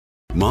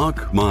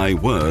Mark My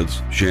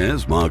Words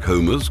shares Mark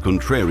Homer's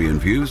contrarian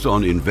views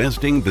on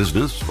investing,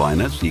 business,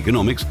 finance,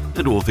 economics,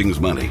 and all things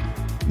money.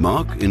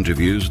 Mark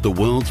interviews the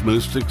world's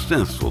most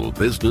successful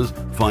business,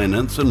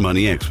 finance, and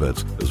money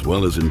experts, as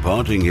well as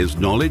imparting his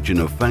knowledge in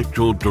a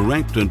factual,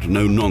 direct, and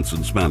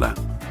no-nonsense manner.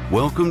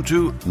 Welcome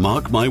to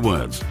Mark My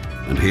Words,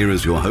 and here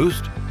is your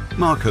host,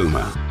 Mark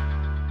Homer.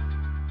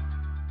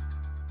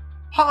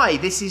 Hi,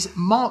 this is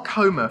Mark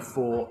Homer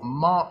for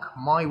Mark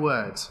My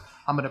Words.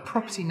 I'm at a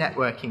property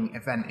networking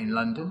event in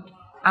London,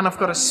 and I've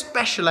got a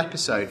special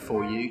episode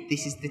for you.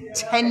 This is the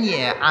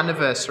 10-year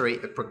anniversary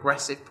of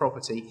Progressive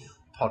Property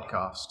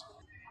podcast.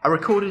 I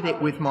recorded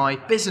it with my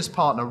business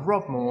partner,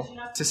 Rob Moore,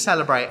 to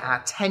celebrate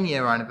our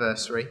 10-year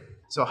anniversary,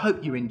 so I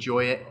hope you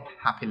enjoy it.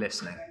 Happy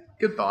listening.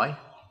 Goodbye.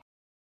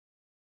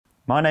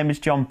 My name is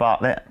John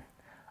Bartlett,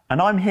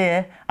 and I'm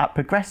here at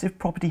Progressive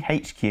Property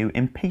HQ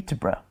in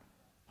Peterborough.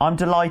 I'm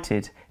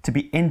delighted to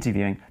be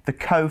interviewing the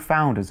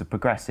co-founders of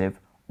Progressive,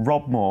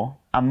 Rob Moore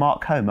and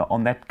Mark Homer,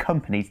 on their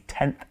company's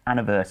 10th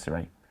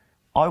anniversary.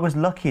 I was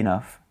lucky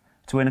enough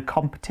to win a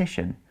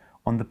competition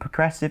on the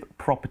Progressive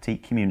Property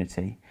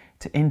community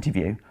to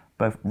interview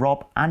both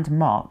Rob and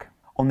Mark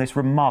on this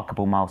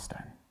remarkable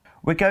milestone.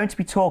 We're going to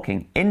be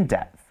talking in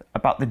depth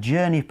about the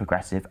journey of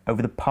Progressive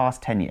over the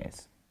past 10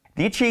 years,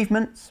 the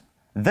achievements,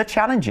 the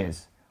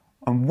challenges,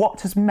 and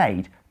what has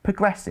made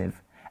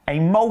Progressive a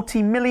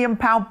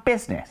multi-million-pound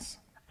business,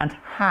 and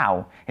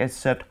how it has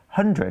served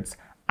hundreds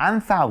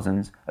and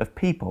thousands of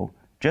people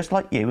just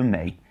like you and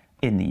me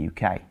in the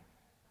UK.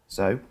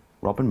 So,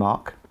 Rob and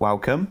Mark,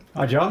 welcome.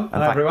 Hi John,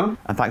 hello everyone.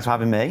 And thanks for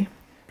having me.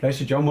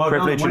 Pleasure John, well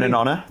Privilege done. and an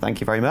honour,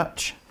 thank you very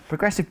much.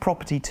 Progressive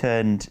Property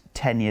turned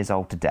 10 years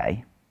old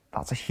today.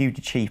 That's a huge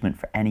achievement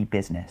for any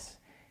business.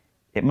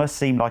 It must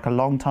seem like a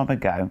long time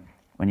ago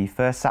when you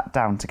first sat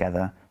down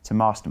together to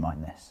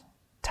mastermind this.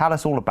 Tell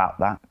us all about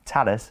that.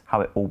 Tell us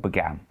how it all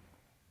began.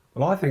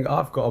 Well, I think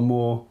I've got a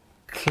more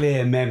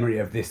clear memory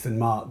of this than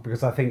Mark,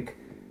 because I think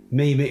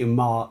me meeting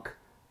Mark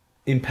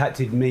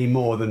impacted me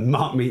more than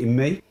Mark meeting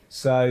me.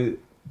 So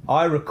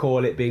I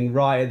recall it being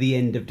right at the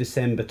end of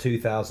December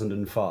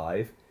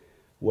 2005,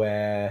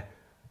 where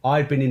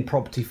I'd been in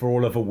property for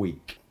all of a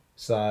week.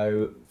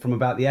 So from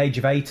about the age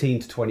of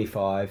 18 to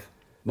 25,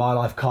 my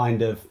life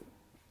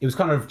it was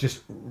kind of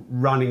just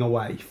running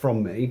away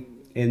from me,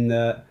 in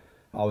that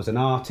I was an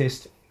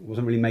artist,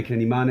 wasn't really making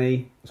any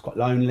money, was quite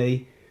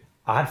lonely.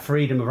 I had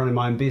freedom of running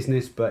my own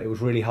business, but it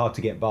was really hard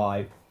to get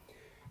by.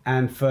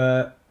 And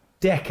for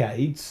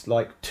decades,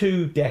 like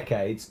 2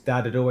 decades,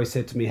 Dad had always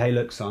said to me, hey,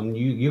 look, son,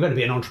 you're going to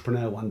be an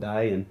entrepreneur one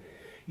day, and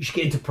you should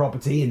get into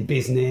property and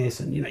business,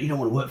 and you don't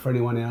want to work for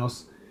anyone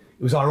else.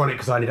 It was ironic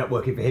because I ended up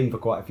working for him for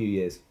quite a few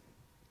years.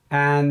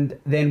 And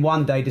then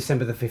one day,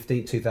 December the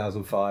 15th,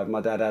 2005, my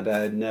dad had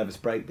a nervous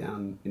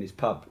breakdown in his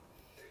pub.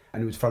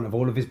 And it was in front of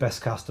all of his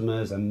best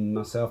customers and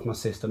myself, my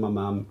sister, my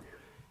mum.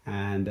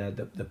 And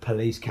the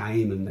police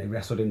came and they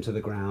wrestled him to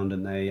the ground,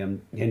 and he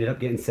ended up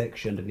getting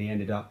sectioned, and he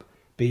ended up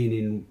being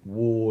in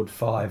Ward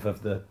 5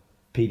 of the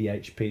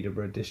PDH,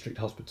 Peterborough District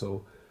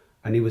Hospital.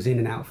 And he was in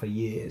and out for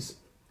years.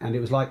 And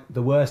it was like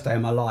the worst day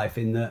of my life,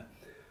 in that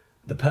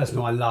the person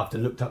who I loved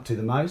and looked up to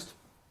the most,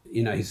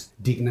 his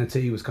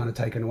dignity was kind of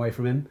taken away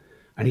from him.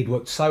 And he'd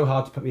worked so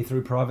hard to put me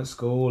through private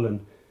school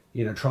and,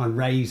 try and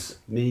raise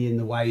me in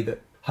the way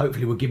that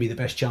hopefully would give me the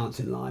best chance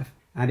in life.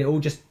 And it all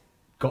just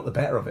got the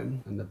better of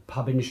him. And the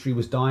pub industry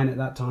was dying at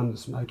that time, the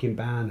smoking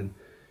ban,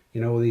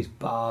 and, all these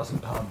bars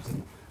and pubs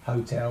and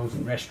hotels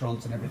and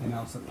restaurants and everything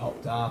else that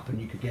popped up. And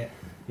you could get,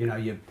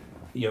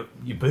 your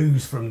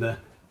booze from the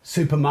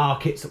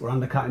supermarkets that were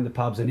undercutting the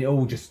pubs. And it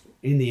all just,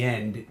 in the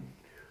end, it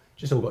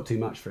just all got too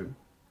much for him.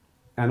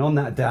 And on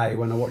that day,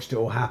 when I watched it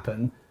all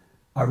happen,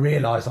 I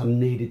realised I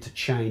needed to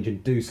change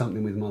and do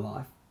something with my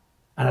life.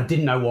 And I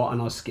didn't know what,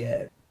 and I was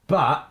scared.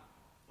 But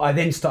I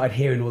then started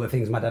hearing all the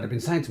things my dad had been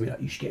saying to me,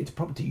 like, you should get into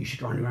property, you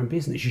should run your own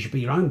business, you should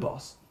be your own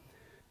boss.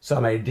 So I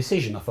made a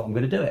decision. I thought, I'm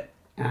going to do it.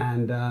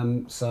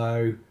 And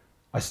so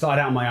I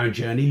started out on my own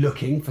journey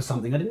looking for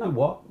something. I didn't know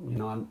what.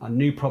 I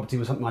knew property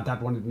was something my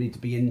dad wanted me to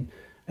be in,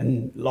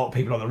 and a lot of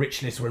people on the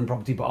rich list were in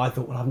property, but I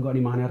thought, well, I haven't got any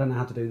money, I don't know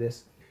how to do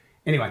this.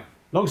 Anyway,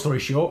 long story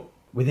short,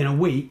 within a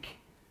week,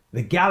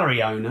 the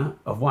gallery owner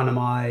of one of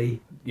my,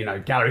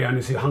 gallery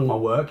owners who hung my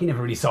work, he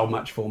never really sold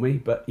much for me,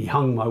 but he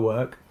hung my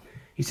work.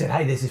 He said,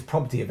 hey, there's this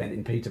property event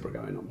in Peterborough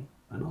going on.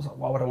 And I was like,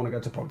 why would I want to go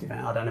to a property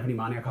event? I don't have any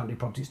money, I can't do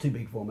property, it's too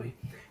big for me.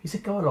 He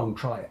said, go along,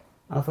 try it.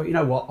 And I thought, you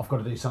know what, I've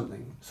got to do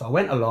something. So I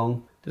went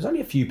along. There's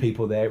only a few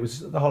people there. It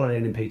was the Holiday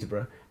Inn in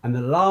Peterborough. And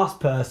the last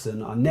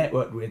person I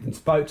networked with and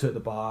spoke to at the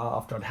bar,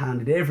 after I'd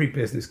handed every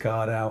business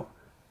card out,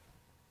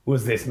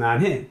 was this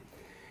man here.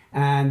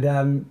 And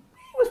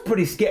he was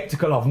pretty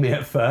sceptical of me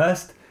at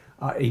first.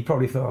 He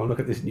probably thought, oh, look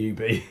at this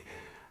newbie.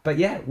 But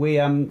yeah, we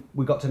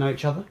got to know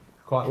each other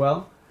quite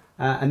well.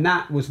 And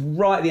that was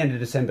right at the end of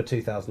December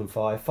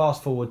 2005.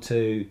 Fast forward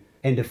to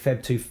end of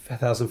Feb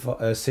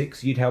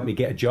 2006. You'd helped me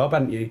get a job,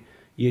 hadn't you?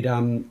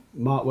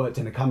 Mark worked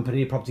in a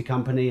property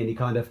company, and he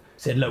kind of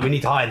said, look, we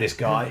need to hire this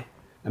guy.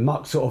 And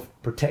Mark sort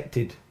of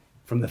protected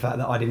from the fact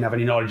that I didn't have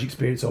any knowledge,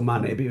 experience or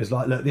money. But it was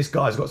like, look, this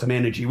guy's got some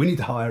energy, we need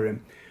to hire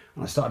him.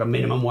 And I started on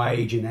minimum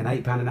wage and then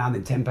 £8 an hour,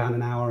 then £10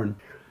 an hour. And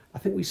I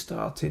think we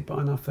started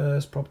buying our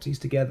first properties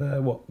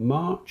together,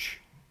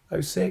 March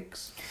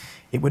 06?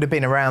 It would have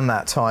been around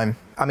that time.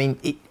 I mean,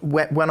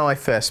 when I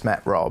first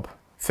met Rob,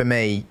 for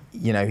me,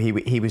 you know,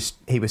 he was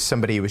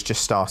somebody who was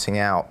just starting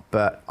out,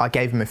 but I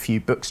gave him a few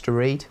books to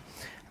read.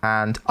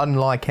 And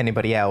unlike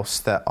anybody else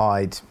that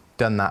I'd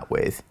done that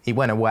with, he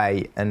went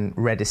away and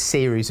read a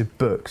series of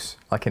books,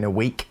 like in a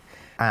week.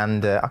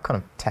 And I kind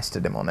of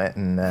tested him on it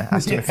and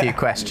asked him a few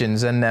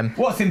questions. And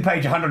what's in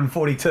page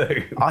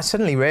 142? I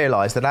suddenly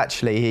realised that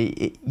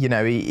actually,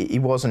 he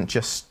wasn't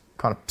just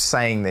kind of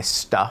saying this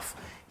stuff.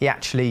 He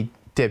actually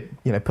did,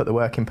 put the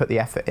work in, put the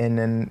effort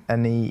in,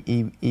 and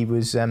he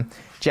was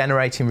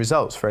generating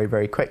results very,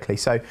 very quickly.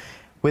 So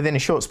within a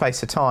short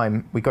space of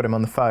time, we got him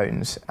on the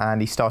phones and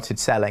he started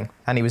selling.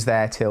 And he was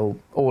there till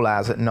all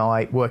hours at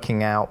night,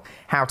 working out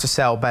how to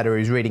sell better.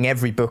 He was reading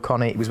every book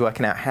on it. He was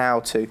working out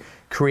how to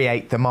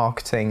create the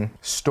marketing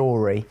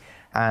story.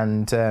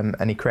 And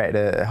he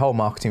created a whole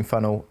marketing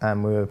funnel,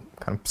 and we were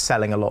kind of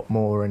selling a lot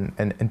more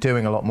and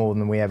doing a lot more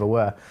than we ever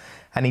were.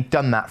 And he'd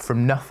done that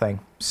from nothing.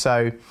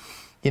 So,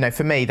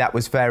 for me, that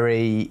was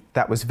very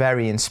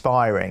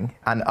inspiring,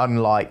 and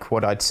unlike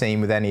what I'd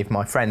seen with any of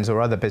my friends or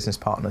other business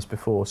partners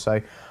before. So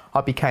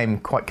I became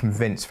quite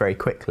convinced very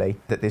quickly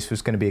that this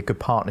was going to be a good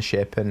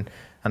partnership, and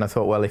I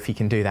thought, well, if he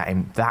can do that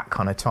in that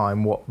kind of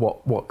time,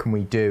 what can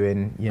we do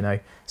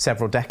in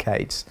several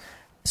decades?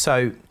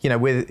 So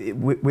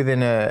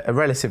within a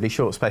relatively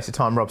short space of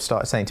time, Rob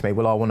started saying to me,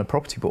 well, I want a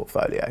property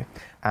portfolio.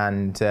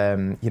 And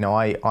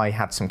I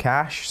had some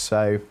cash,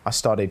 so I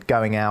started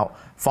going out,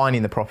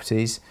 finding the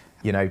properties,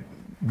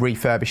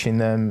 refurbishing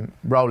them,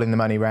 rolling the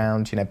money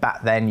around.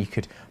 Back then you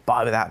could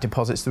buy without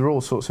deposits. There were all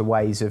sorts of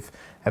ways of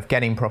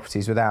getting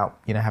properties without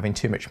having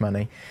too much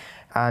money.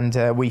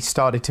 And we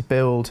started to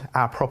build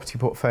our property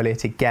portfolio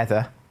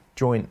together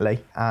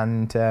jointly,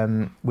 and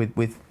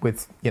with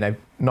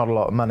not a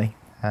lot of money.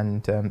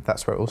 And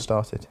that's where it all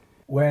started.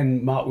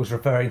 When Mark was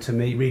referring to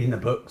me reading the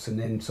books and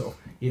then sort of,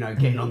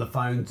 getting on the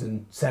phones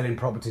and selling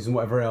properties and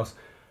whatever else,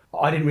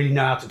 I didn't really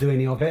know how to do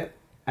any of it.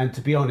 And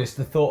to be honest,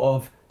 the thought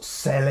of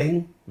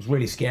selling was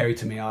really scary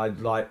to me. I'd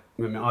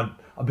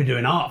been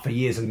doing art for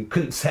years and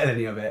couldn't sell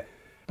any of it.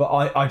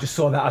 But I just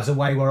saw that as a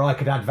way where I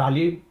could add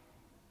value,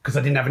 because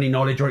I didn't have any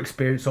knowledge or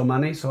experience or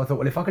money. So I thought,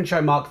 well, if I can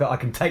show Mark that I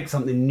can take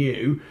something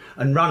new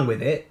and run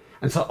with it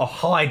and sort of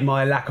hide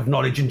my lack of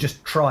knowledge and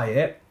just try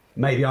it,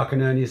 maybe I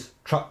can earn his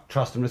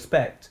trust and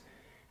respect.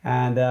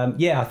 And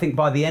I think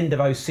by the end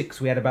of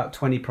 06, we had about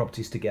 20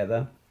 properties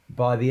together.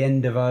 By the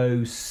end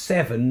of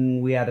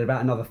 07, we had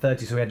about another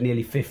 30, so we had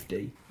nearly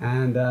 50.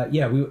 And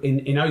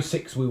in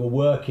 06, we were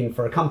working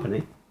for a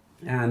company.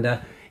 And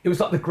it was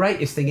like the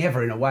greatest thing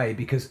ever in a way,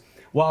 because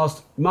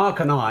whilst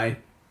Mark and I,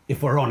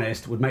 if we're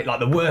honest, would make like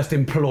the worst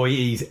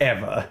employees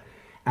ever,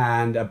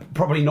 and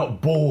probably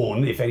not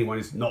born, if anyone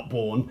is not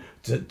born,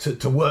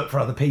 to work for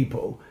other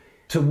people,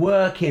 to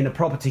work in a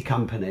property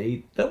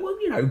company that were,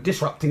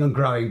 disrupting and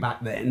growing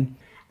back then,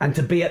 and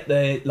to be at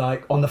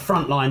on the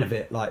front line of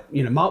it. Mark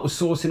was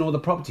sourcing all the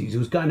properties. He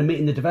was going and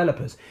meeting the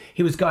developers.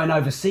 He was going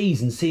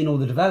overseas and seeing all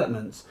the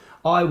developments.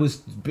 I was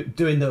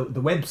doing the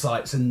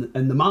websites and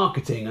the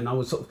marketing, and I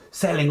was sort of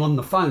selling on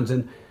the phones.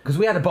 And because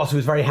we had a boss who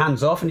was very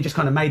hands off, and he just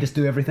kind of made us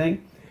do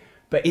everything.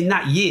 But in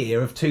that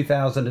year of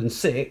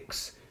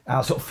 2006,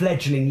 our sort of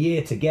fledgling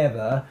year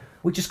together,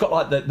 we just got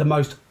like the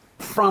most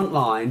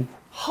frontline,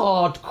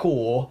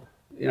 hardcore,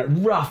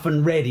 rough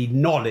and ready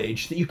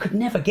knowledge that you could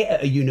never get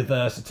at a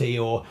university,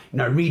 or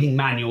reading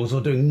manuals or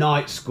doing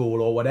night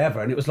school or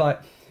whatever. And it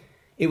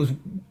was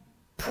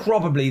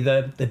probably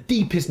the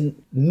deepest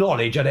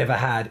knowledge I'd ever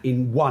had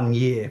in 1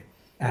 year.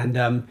 And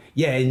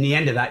in the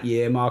end of that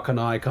year, Mark and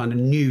I kind of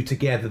knew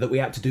together that we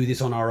had to do this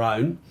on our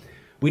own.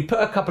 We'd put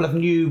a couple of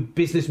new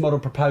business model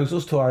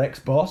proposals to our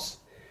ex-boss.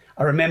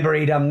 I remember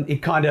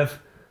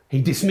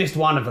he dismissed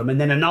one of them, and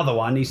then another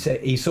one he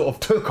sort of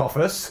took off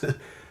us.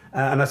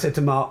 And I said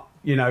to Mark,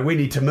 we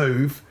need to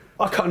move.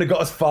 I kind of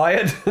got us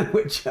fired,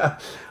 which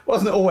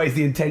wasn't always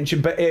the intention,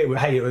 but it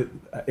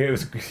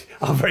was.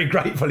 I'm very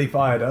grateful he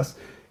fired us,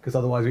 because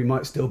otherwise we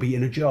might still be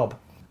in a job.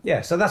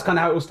 Yeah, so that's kind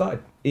of how it all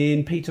started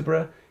in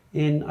Peterborough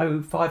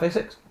in 05,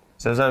 06.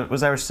 So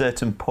was there a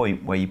certain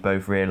point where you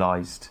both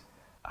realised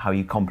how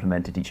you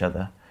complemented each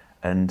other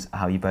and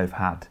how you both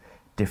had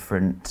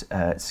different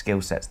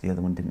skill sets the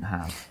other one didn't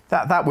have?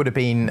 That would have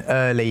been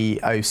early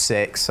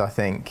 06, I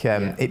think.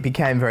 It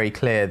became very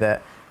clear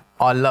that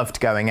I loved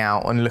going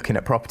out and looking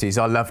at properties.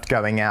 I loved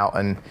going out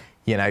and,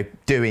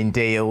 doing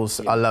deals.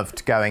 I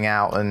loved going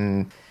out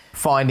and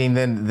finding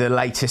the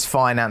latest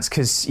finance,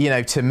 because,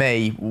 to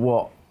me,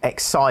 what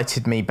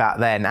excited me back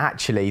then,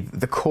 actually,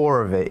 the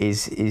core of it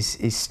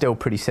is still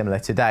pretty similar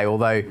today,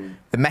 although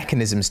the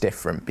mechanism's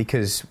different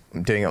because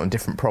I'm doing it on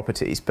different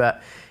properties.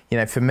 But,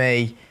 for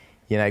me,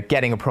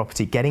 getting a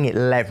property, getting it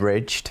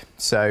leveraged,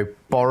 so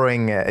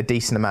borrowing a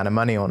decent amount of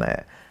money on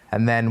it,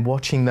 and then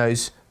watching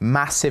those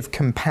massive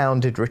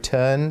compounded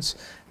returns,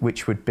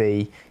 which would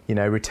be,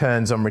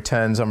 returns on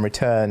returns on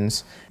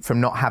returns from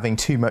not having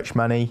too much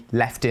money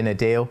left in a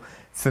deal.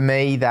 For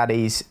me, that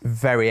is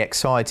very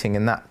exciting,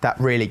 and that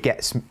really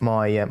gets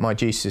my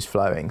juices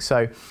flowing.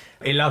 So,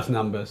 he loves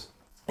numbers.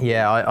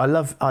 Yeah, I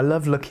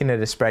love looking at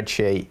a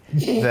spreadsheet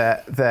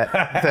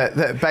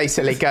that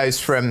basically goes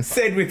from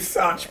said with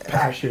such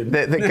passion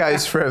that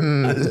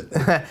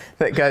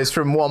goes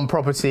from one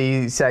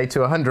property, say, to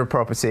 100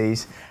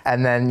 properties,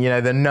 and then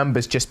the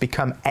numbers just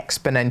become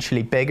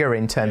exponentially bigger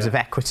in terms of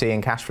equity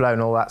and cash flow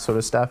and all that sort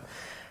of stuff.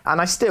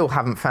 And I still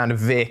haven't found a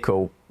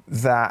vehicle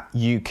that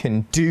you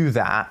can do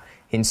that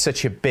in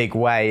such a big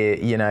way.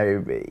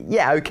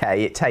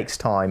 Okay, it takes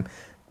time,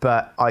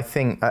 but I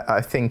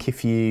think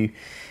if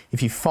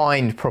you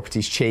find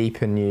properties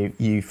cheap and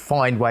you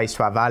find ways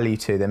to add value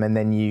to them, and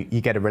then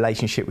you get a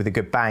relationship with a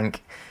good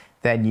bank,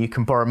 then you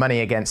can borrow money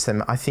against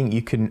them. I think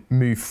you can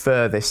move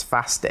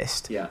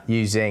fastest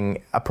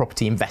using a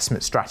property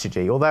investment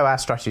strategy, although our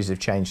strategies have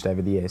changed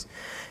over the years.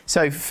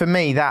 So for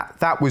me,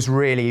 that was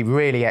really,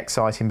 really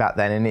exciting back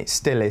then, and it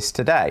still is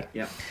today.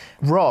 Yeah.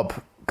 Rob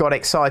got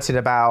excited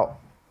about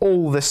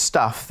all the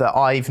stuff that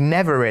I've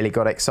never really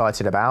got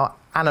excited about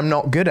and I'm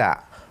not good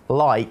at,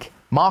 like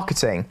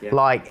marketing,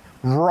 like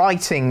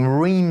writing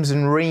reams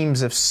and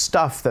reams of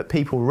stuff that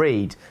people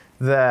read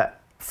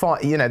that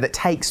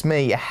takes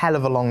me a hell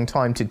of a long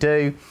time to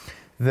do,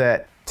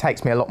 that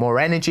takes me a lot more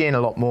energy and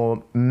a lot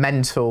more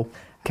mental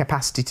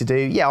capacity to do.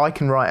 Yeah, I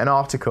can write an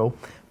article,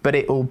 but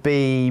it will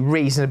be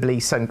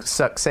reasonably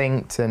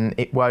succinct, and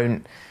it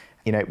won't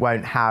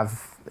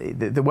have.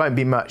 There won't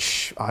be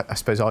much. I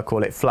suppose I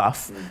call it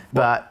fluff,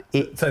 but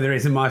so there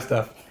is in my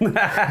stuff.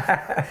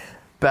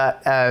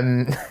 But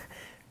certain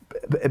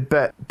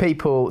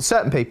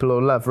people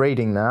will love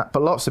reading that,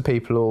 but lots of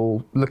people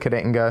will look at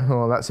it and go,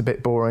 oh, that's a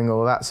bit boring,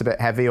 or that's a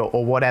bit heavy,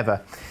 or whatever.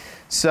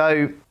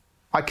 So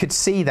I could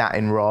see that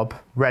in Rob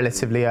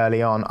relatively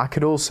early on. I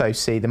could also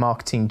see the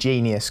marketing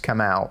genius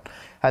come out,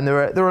 and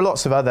there are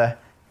lots of other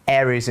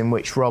areas in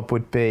which Rob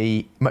would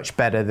be much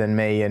better than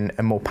me and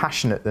more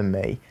passionate than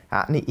me.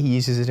 And he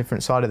uses a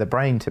different side of the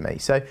brain to me.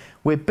 So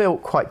we're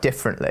built quite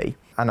differently.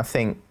 And I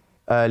think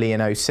early in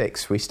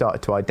 2006, we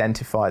started to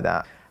identify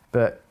that.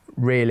 But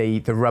really,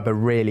 the rubber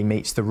really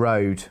meets the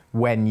road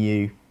when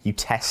you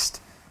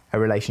test a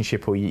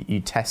relationship, or you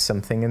test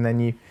something, and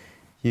then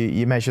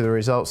you measure the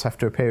results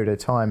after a period of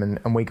time.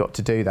 And we got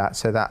to do that.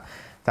 So that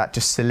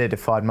just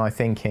solidified my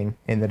thinking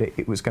in that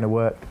it was going to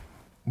work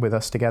with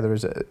us together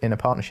in a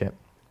partnership.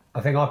 I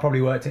think I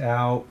probably worked it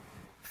out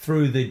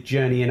through the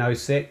journey in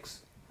 2006.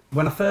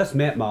 When I first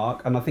met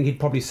Mark, and I think he'd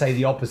probably say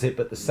the opposite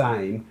but the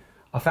same,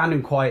 I found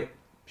him quite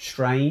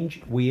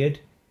strange, weird,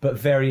 but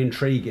very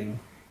intriguing.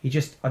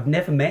 I'd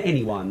never met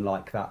anyone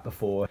like that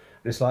before.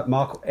 And it's like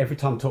Mark, every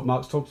time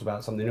Mark talks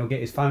about something, he'll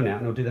get his phone out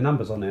and he'll do the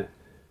numbers on it.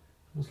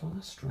 I was like,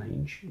 that's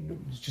strange.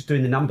 He's just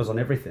doing the numbers on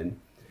everything.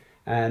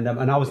 And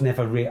I was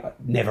never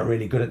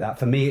really good at that.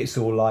 For me, it's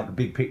all like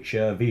big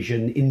picture,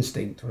 vision,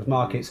 instinct. Whereas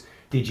Mark, it's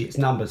digits,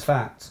 numbers,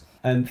 facts.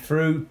 And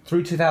through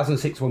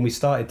 2006, when we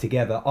started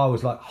together, I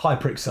was like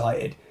hyper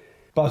excited.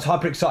 But I was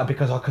hyper excited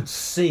because I could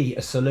see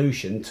a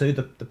solution to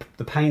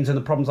the pains and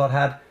the problems I'd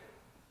had,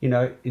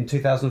 in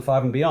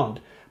 2005 and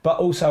beyond. But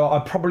also, I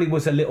probably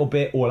was a little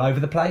bit all over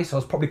the place. I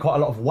was probably quite a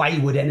lot of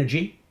wayward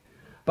energy.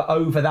 But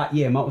over that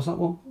year, Mark was like,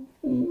 well,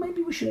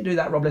 maybe we shouldn't do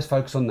that, Rob. Let's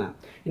focus on that.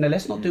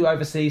 Let's not do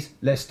overseas.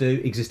 Let's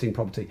do existing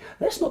property.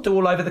 Let's not do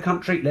all over the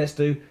country. Let's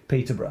do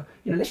Peterborough.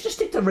 Let's just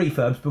stick to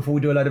refurbs before we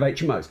do a load of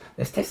HMOs.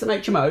 Let's test some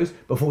HMOs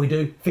before we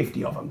do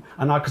 50 of them.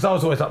 And because I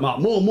was always like, Mark,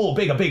 more,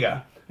 bigger.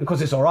 And of course,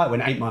 it's all right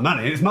when it ain't my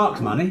money. It's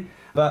Mark's money.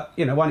 But,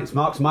 when it's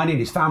Mark's money and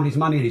his family's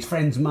money and his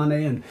friends'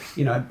 money, and,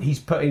 he's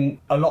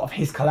putting a lot of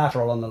his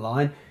collateral on the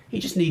line, he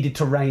just needed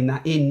to rein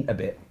that in a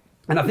bit.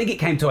 And I think it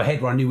came to a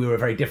head where I knew we were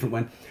very different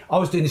when I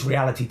was doing this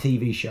reality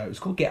TV show. It was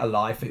called Get a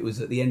Life. It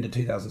was at the end of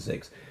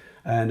 2006.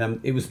 And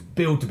it was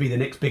billed to be the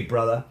next Big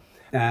Brother.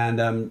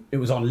 And it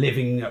was on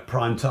Living at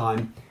prime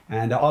time.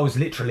 And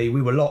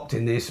we were locked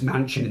in this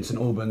mansion in St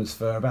Albans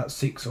for about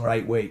 6 or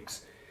 8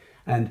 weeks.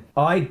 And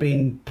I'd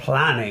been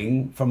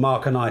planning for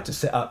Mark and I to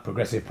set up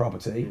Progressive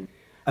Property.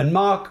 And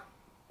Mark,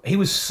 he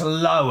was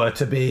slower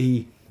to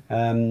be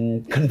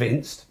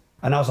convinced.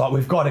 And I was like,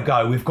 we've got to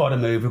go, we've got to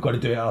move, we've got to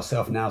do it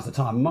ourselves, now's the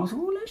time. And I was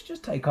like, well, let's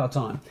just take our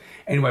time.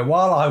 Anyway,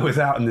 while I was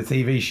out in the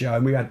TV show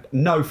and we had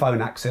no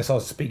phone access, I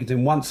was speaking to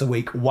him once a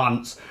week,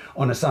 once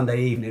on a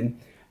Sunday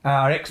evening,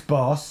 our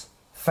ex-boss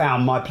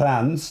found my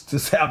plans to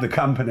set up the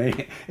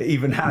company. It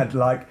even had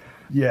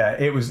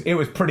it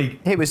was pretty...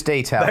 It was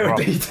detailed. They were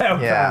detailed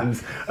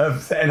plans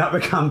of setting up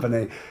the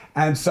company.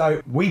 And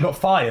so we got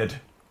fired.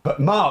 But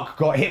Mark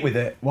got hit with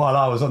it while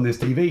I was on this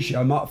TV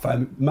show. Mark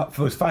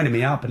was phoning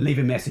me up and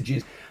leaving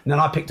messages. And then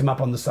I picked him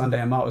up on the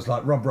Sunday and Mark was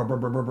like, Rob,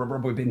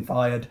 we've been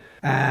fired.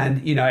 And,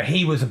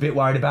 he was a bit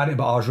worried about it,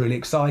 but I was really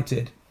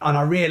excited. And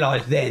I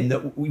realised then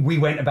that we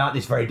went about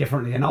this very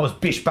differently. And I was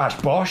bish, bash,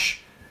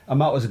 bosh. And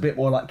Mark was a bit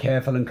more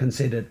careful and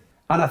considered.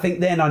 And I think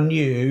then I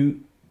knew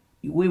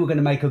we were going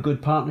to make a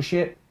good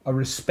partnership. I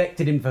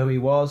respected him for who he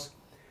was.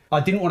 I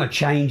didn't want to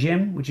change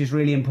him, which is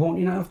really important.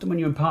 You know, often when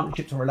you're in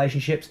partnerships or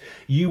relationships,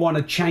 you want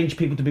to change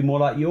people to be more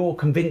like you or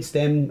convince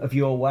them of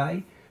your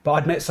way. But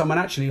I'd met someone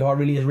actually who I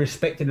really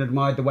respected and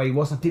admired the way he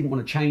was. I didn't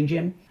want to change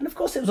him. And of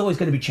course, there was always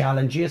going to be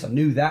challenges. I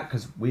knew that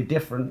because we're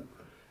different.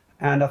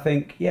 And I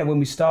think, yeah, when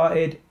we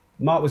started,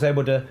 Mark was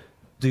able to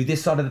do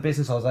this side of the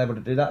business. I was able to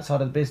do that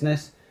side of the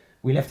business.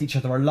 We left each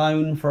other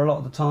alone for a lot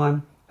of the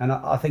time. And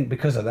I think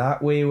because of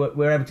that, we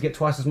were able to get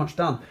twice as much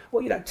done.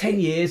 Well, 10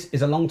 years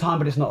is a long time,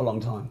 but it's not a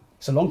long time.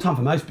 It's a long time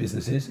for most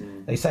businesses.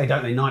 They say,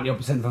 don't they, 90%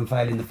 of them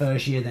fail in the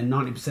first year, then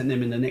 90% of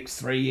them in the next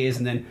 3 years,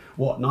 and then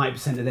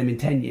 90% of them in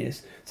 10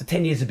 years. So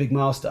 10 years is a big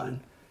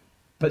milestone.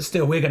 But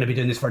still, we're going to be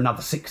doing this for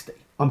another 60.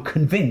 I'm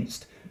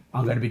convinced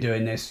I'm going to be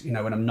doing this,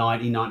 when I'm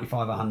 90,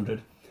 95,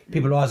 100.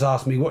 People always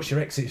ask me, what's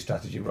your exit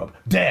strategy, Rob?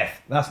 Death,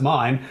 that's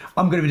mine.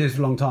 I'm going to be doing this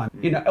for a long time.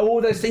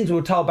 All those things we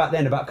were told back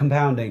then about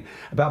compounding,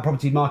 about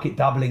property market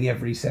doubling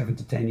every 7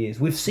 to 10 years.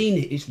 We've seen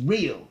it, it's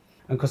real.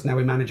 And of course now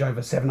we manage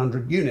over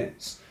 700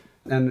 units.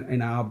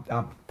 And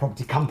our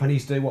property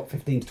companies do,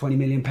 15 to 20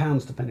 million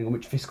pounds, depending on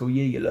which fiscal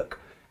year you look.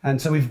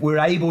 And so we're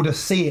able to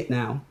see it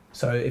now.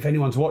 So if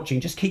anyone's watching,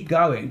 just keep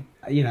going.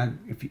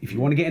 If you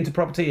want to get into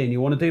property and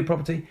you want to do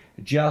property,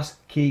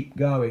 just keep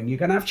going. You're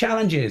going to have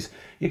challenges.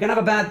 You're going to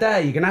have a bad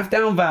day. You're going to have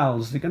down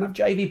vals. You're going to have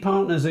JV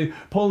partners who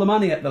pull the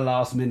money at the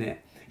last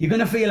minute. You're going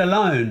to feel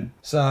alone.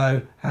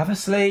 So have a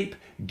sleep,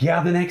 get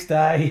up the next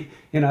day,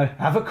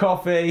 have a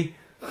coffee,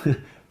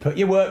 put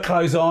your work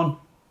clothes on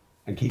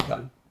and keep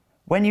going.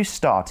 When you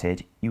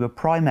started, you were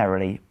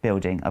primarily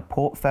building a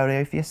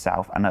portfolio for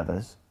yourself and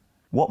others.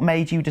 What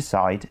made you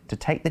decide to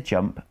take the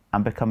jump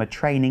and become a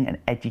training and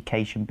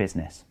education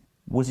business?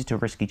 Was it a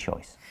risky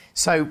choice?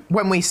 So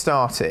when we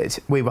started,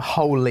 we were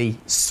wholly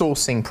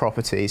sourcing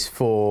properties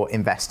for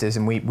investors,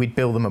 and we'd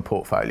build them a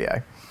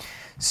portfolio.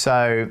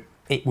 So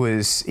it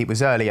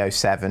was early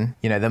 07.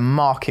 The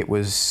market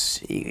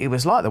was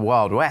like the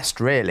Wild West,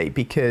 really,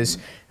 because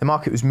the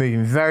market was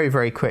moving very,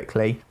 very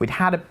quickly. We'd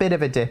had a bit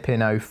of a dip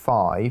in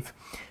 05,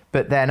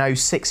 but then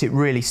 06 it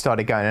really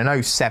started going.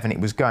 In 07 it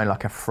was going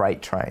like a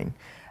freight train.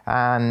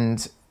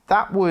 And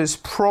that was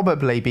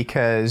probably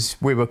because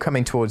we were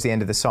coming towards the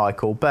end of the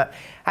cycle, but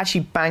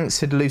actually banks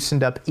had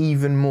loosened up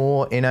even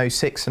more in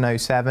 06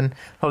 and 07. A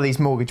lot of these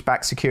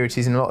mortgage-backed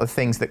securities and a lot of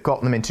things that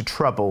got them into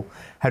trouble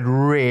had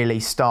really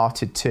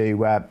started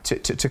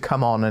to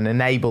come on and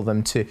enable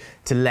them to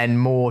lend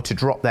more, to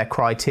drop their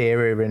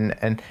criteria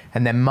and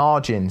their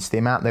margins. The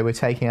amount they were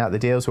taking out of the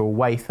deals were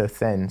wafer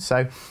thin.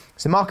 So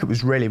the market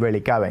was really, really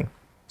going.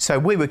 So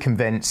we were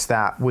convinced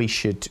that we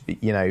should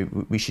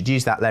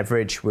use that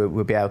leverage.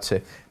 We'll be able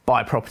to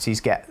buy properties,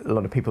 get a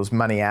lot of people's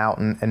money out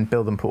and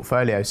build them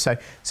portfolios.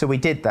 So we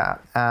did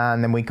that.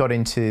 And then we got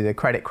into the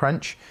credit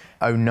crunch,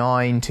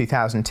 09,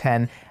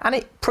 2010, and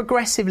it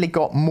progressively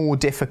got more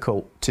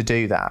difficult to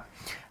do that.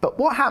 But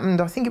what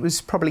happened, I think it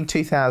was probably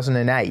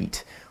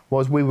 2008,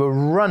 was we were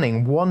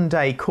running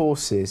one-day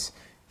courses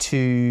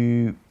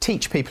to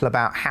teach people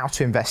about how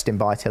to invest in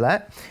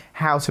buy-to-let,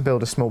 how to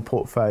build a small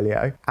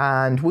portfolio,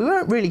 and we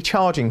weren't really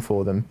charging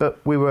for them, but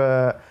we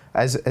were,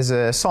 as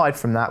aside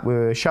from that, we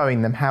were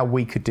showing them how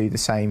we could do the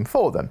same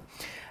for them.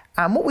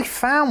 And what we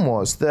found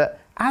was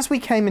that as we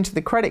came into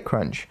the credit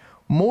crunch,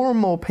 more and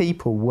more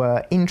people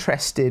were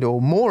interested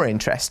or more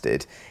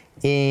interested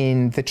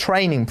in the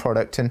training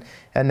product, and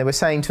they were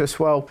saying to us,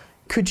 well,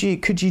 could you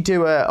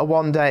do a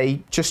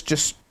one-day just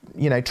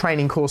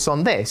training course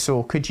on this,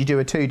 or could you do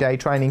a 2-day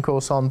training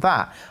course on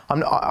that?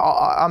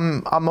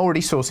 I'm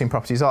already sourcing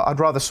properties. I'd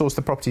rather source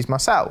the properties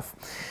myself.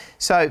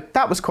 So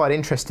that was quite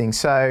interesting.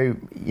 So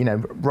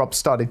Rob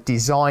started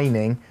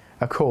designing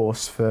a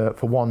course for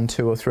 1,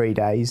 2 or 3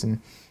 days,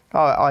 and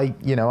I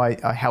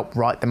helped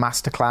write the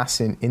masterclass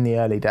in the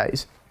early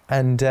days,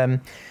 and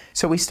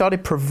so we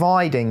started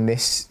providing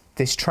this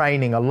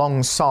training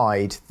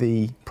alongside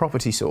the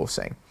property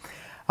sourcing.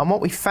 And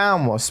what we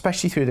found was,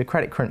 especially through the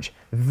credit crunch,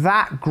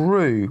 that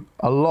grew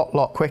a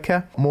lot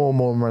quicker. More and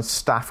more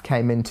staff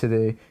came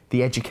into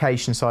the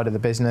education side of the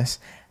business,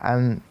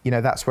 and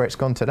that's where it's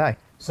gone today.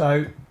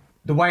 So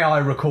the way I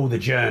recall the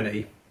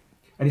journey,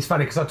 and it's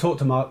funny because I talk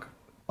to Mark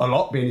a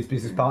lot, being his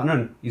business partner,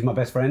 and he's my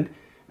best friend,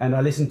 and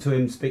I listen to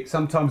him speak.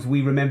 Sometimes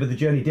we remember the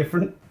journey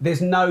different.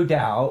 There's no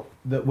doubt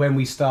that when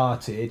we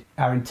started,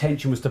 our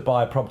intention was to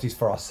buy properties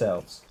for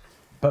ourselves.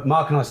 But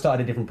Mark and I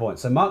started at different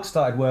points. So Mark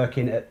started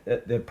working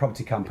at the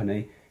property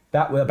company.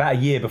 That was about a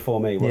year before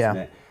me, wasn't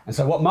it? And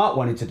so what Mark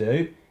wanted to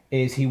do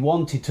is he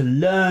wanted to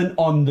learn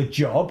on the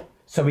job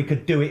so he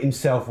could do it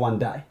himself one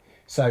day.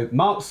 So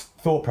Mark's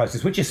thought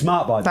process, which is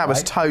smart by the way. That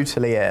was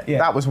totally it. Yeah.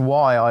 That was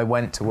why I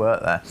went to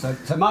work there.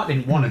 So Mark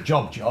didn't want a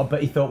job,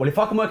 but he thought, well, if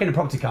I can work in a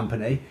property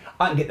company,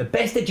 I can get the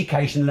best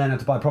education, learn how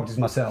to buy properties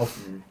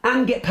myself,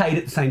 and get paid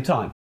at the same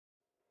time.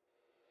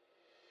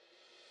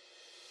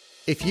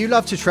 If you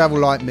love to travel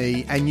like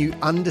me and you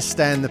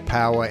understand the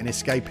power in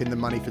escaping the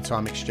money for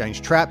time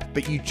exchange trap,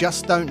 but you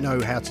just don't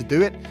know how to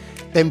do it,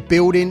 then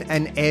building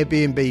an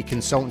Airbnb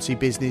consultancy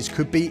business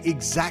could be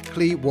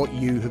exactly what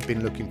you have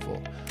been looking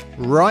for.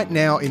 Right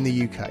now in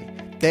the UK,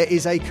 there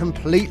is a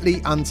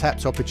completely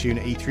untapped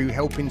opportunity through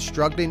helping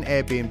struggling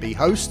Airbnb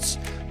hosts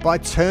by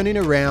turning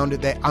around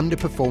their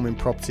underperforming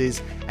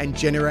properties and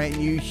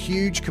generating you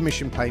huge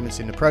commission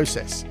payments in the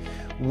process.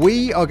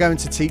 We are going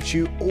to teach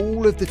you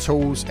all of the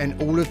tools and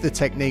all of the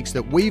techniques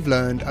that we've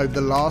learned over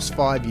the last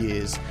 5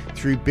 years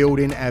through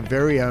building our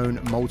very own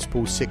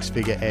multiple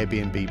six-figure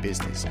Airbnb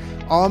business,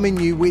 arming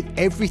you with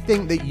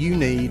everything that you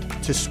need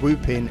to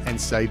swoop in and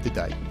save the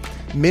day.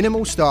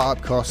 Minimal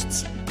startup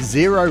costs,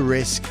 zero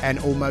risk, and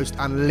almost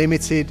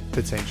unlimited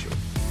potential.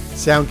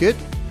 Sound good?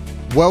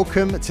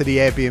 Welcome to the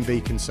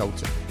Airbnb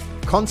Consultant.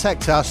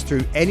 Contact us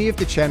through any of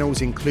the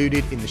channels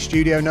included in the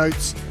studio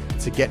notes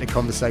to get the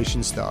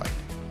conversation started.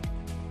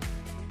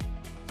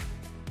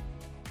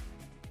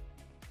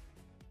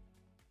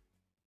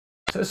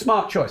 So a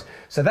smart choice.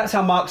 So that's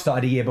how Mark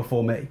started a year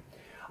before me.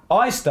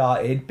 I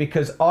started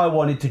because I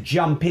wanted to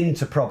jump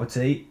into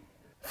property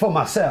for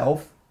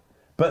myself,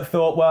 but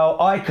thought,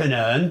 well, I can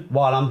earn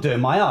while I'm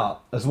doing my art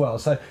as well.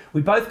 So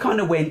we both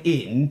kind of went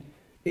in.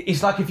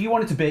 It's like if you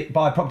wanted to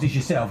buy properties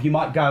yourself, you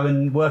might go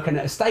and work in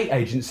an estate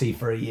agency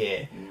for a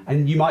year,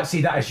 and you might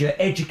see that as your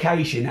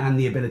education and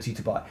the ability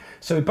to buy.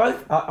 So we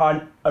both,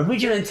 our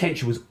original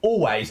intention was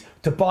always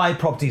to buy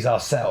properties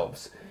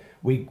ourselves.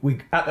 We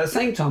at the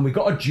same time, we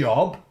got a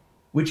job,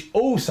 which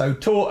also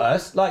taught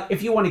us, like,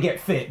 if you want to get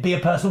fit, be a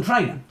personal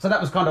trainer. So that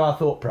was kind of our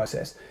thought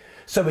process.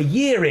 So a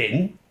year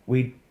in,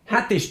 we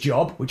had this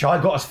job, which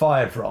I got us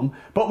fired from,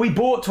 but we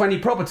bought 20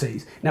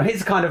 properties. Now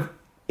here's a kind of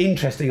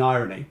interesting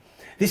irony.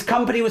 This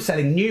company was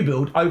selling new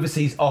build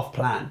overseas off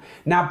plan.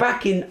 Now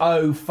back in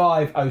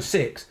 05,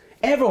 06,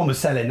 everyone was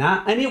selling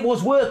that and it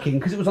was working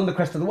because it was on the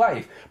crest of the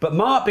wave. But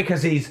Mark,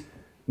 because he's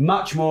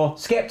much more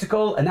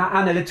skeptical and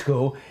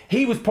analytical,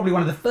 he was probably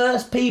one of the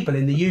first people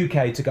in the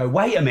UK to go,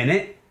 wait a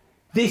minute,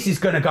 this is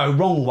going to go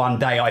wrong one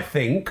day, I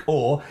think,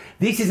 or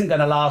this isn't going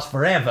to last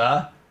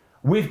forever.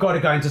 We've got to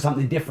go into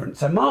something different.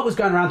 So Mark was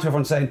going around to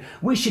everyone saying,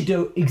 we should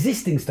do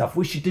existing stuff.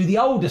 We should do the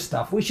older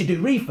stuff. We should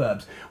do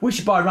refurbs. We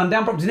should buy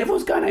rundown properties. And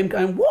everyone's going at him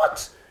going,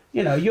 what?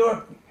 You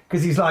know,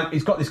 because he's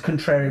got this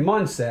contrarian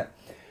mindset.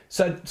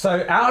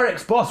 So our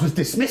ex-boss was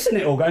dismissing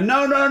it all, going,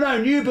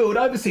 no, new build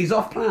overseas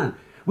off plan,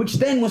 which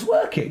then was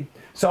working.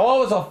 So I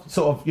was off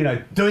sort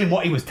of, doing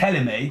what he was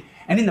telling me.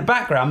 And in the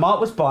background,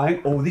 Mark was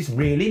buying all these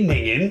really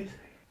minging,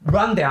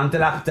 rundown,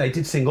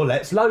 dilapidated single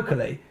lets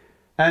locally.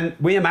 And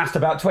we amassed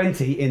about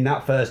 20 in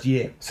that first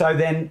year. So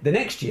then the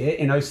next year,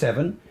 in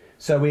 07,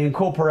 so we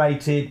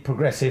incorporated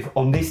Progressive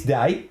on this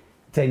day,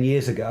 10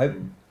 years ago.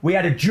 We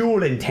had a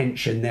dual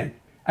intention then,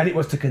 and it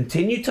was to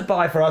continue to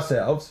buy for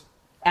ourselves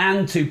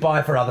and to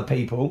buy for other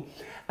people.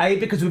 A,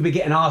 because we'd be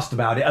getting asked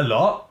about it a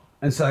lot,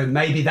 and so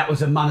maybe that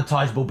was a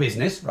monetizable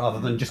business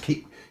rather than just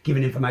keep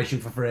giving information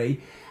for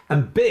free.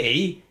 And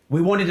B,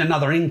 we wanted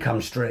another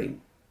income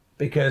stream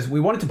because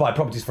we wanted to buy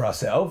properties for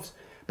ourselves,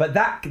 but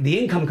the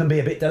income can be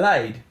a bit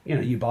delayed.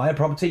 You buy a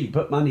property, you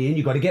put money in,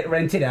 you've got to get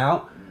rented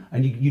out,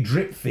 and you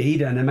drip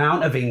feed an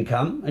amount of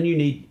income, and you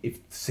need, if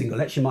single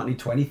lets, you might need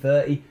 20,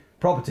 30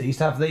 properties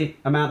to have the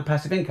amount of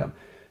passive income.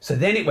 So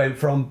then it went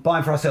from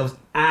buying for ourselves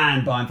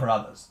and buying for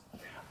others.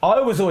 I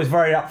was always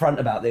very upfront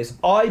about this.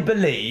 I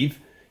believe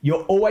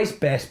you're always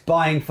best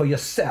buying for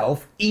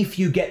yourself if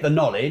you get the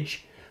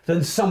knowledge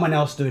than someone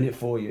else doing it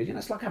for you.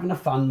 It's like having a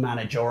fund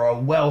manager or a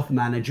wealth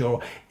manager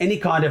or any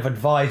kind of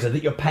advisor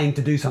that you're paying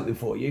to do something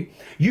for you.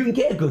 You can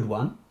get a good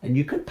one and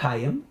you can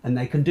pay them and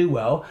they can do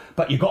well,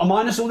 but you've got to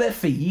minus all their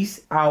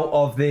fees out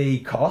of the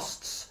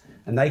costs,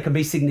 and they can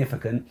be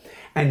significant.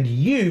 And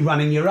you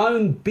running your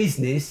own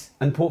business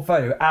and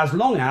portfolio, as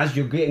long as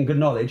you're getting good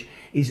knowledge,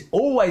 is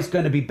always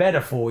going to be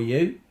better for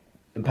you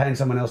than paying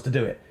someone else to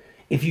do it.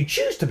 If you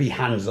choose to be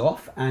hands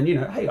off and,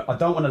 hey, I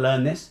don't want to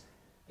learn this,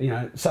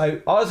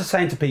 so I was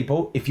saying to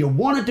people, if you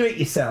want to do it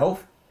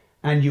yourself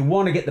and you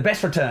want to get the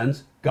best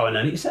returns, go and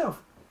learn it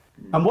yourself.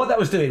 And what that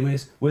was doing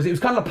was it was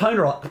kind of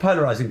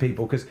polarizing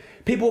people, because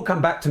people would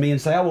come back to me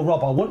and say, oh, well,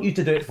 Rob, I want you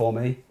to do it for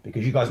me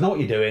because you guys know what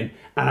you're doing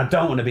and I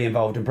don't want to be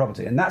involved in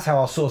property. And that's how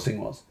our sourcing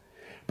was.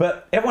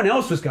 But everyone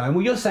else was going,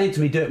 well, you're saying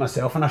to me, do it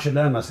myself and I should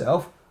learn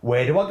myself.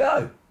 Where do I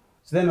go?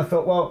 So then I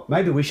thought, well,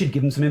 maybe we should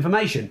give them some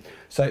information.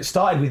 So it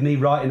started with me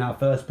writing our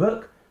first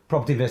book,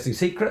 Property Investing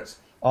Secrets.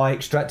 I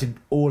extracted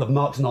all of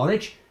Mark's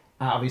knowledge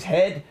out of his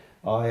head.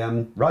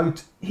 I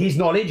wrote his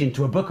knowledge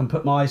into a book and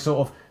put my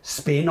sort of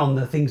spin on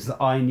the things that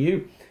I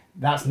knew.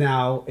 That's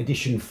now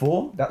edition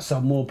 4. That's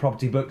sold more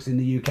property books in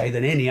the UK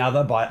than any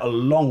other by a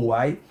long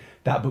way.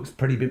 That book's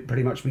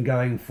pretty much been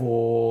going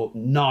for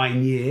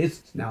 9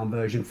 years. It's now on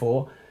version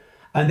 4.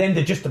 And then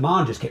the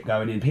demand just kept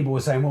going in. People were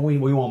saying, well, we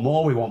want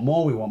more, we want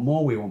more, we want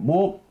more, we want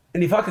more.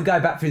 And if I could go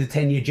back through the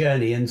 10-year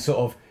journey and sort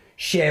of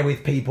share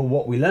with people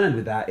what we learned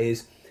with that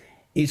is,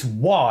 it's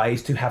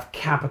wise to have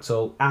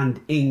capital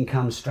and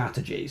income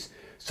strategies.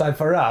 So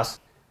for us,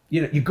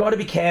 you've got to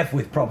be careful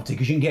with property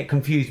because you can get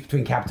confused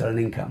between capital and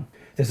income.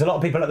 There's a lot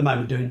of people at the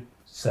moment doing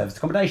service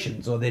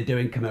accommodations or they're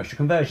doing commercial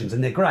conversions,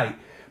 and they're great.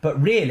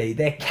 But really,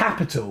 they're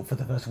capital for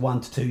the first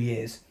 1 to 2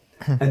 years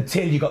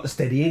until you got the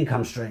steady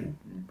income stream.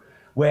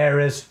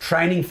 Whereas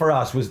training for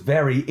us was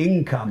very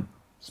income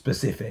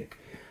specific.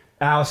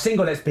 Our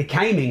single lets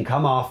became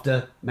income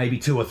after maybe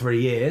 2 or 3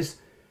 years,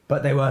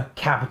 but they were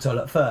capital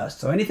at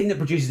first. So anything that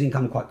produces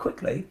income quite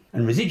quickly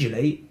and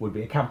residually would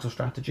be a capital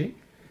strategy.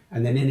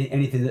 And then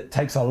anything that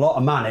takes a lot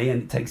of money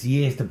and it takes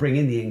years to bring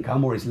in the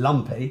income or is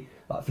lumpy,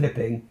 like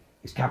flipping,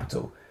 is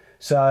capital.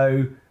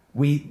 So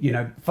we,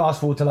 fast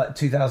forward to like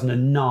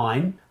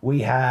 2009,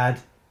 we had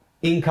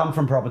income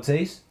from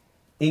properties,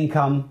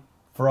 income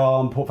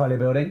from portfolio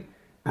building,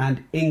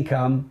 and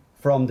income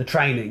from the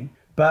training.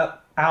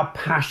 But our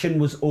passion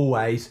was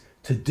always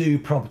to do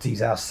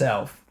properties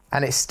ourselves.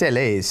 And it still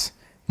is.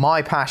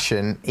 My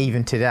passion,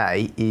 even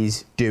today,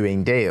 is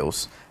doing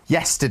deals.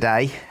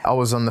 Yesterday, I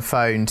was on the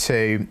phone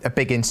to a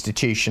big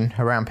institution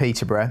around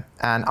Peterborough,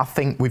 and I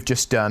think we've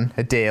just done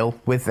a deal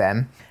with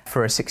them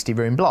for a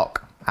 60-room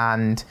block.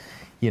 And,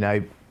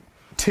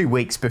 2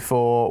 weeks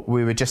before,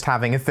 we were just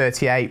having a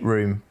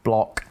 38-room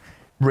block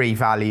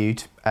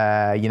revalued.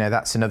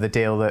 That's another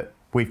deal that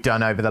we've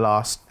done over the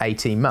last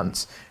 18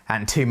 months.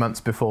 And 2 months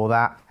before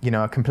that,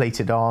 I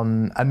completed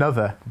on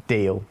another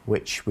deal,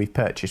 which we've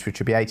purchased, which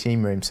would be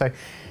 18 rooms. So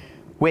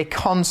we're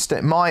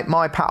constant.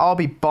 I'll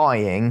be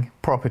buying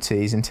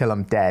properties until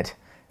I'm dead.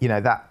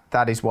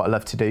 That is what I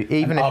love to do.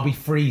 Even I'll be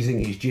freezing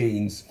his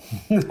jeans.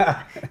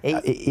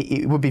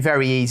 it would be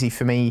very easy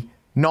for me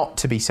not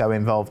to be so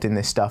involved in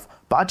this stuff,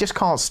 but I just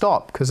can't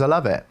stop because I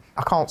love it.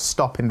 I can't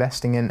stop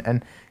investing in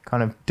and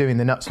kind of doing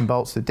the nuts and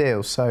bolts of the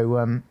deals.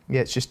 So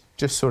it's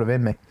just sort of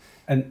in me.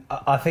 And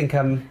I think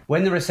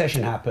when the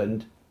recession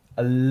happened,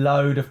 a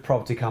load of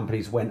property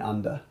companies went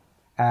under.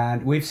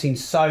 And we've seen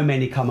so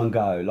many come and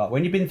go. Like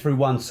when you've been through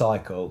one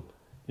cycle,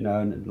 through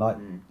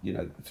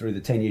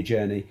the 10-year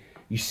journey,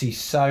 you see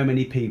so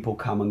many people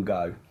come and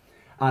go.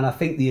 And I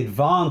think the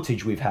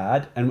advantage we've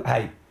had, and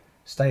hey,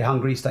 stay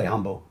hungry, stay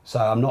humble. So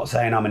I'm not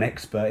saying I'm an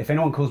expert. If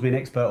anyone calls me an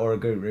expert or a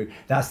guru,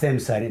 that's them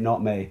saying it,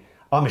 not me.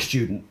 I'm a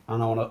student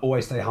and I want to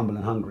always stay humble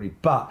and hungry.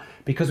 But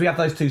because we have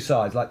those two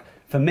sides, like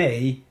for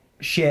me,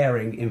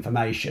 sharing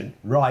information,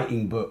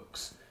 writing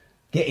books,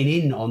 getting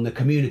in on the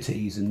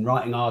communities and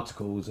writing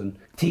articles and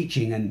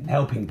teaching and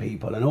helping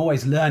people and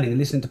always learning and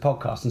listening to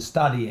podcasts and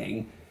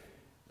studying.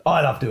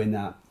 I love doing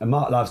that. And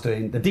Mark loves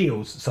doing the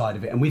deals side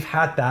of it. And we've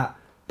had that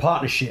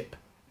partnership,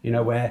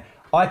 where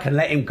I can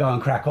let him go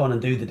and crack on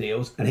and do the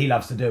deals and he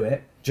loves to do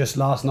it. Just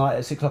last night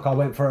at 6 o'clock, I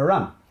went for a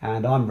run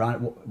and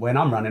when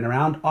I'm running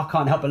around, I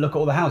can't help but look at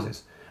all the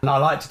houses. And I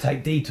like to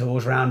take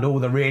detours around all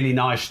the really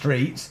nice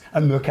streets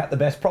and look at the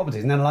best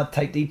properties. And then I like to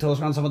take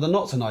detours around some of the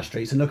not so nice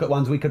streets and look at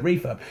ones we could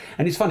refurb.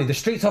 And it's funny, the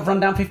streets I've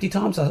run down 50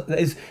 times,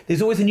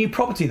 there's always a new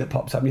property that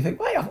pops up and you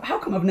think, wait, how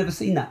come I've never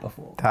seen that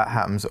before? That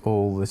happens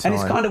all the time.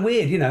 And it's kind of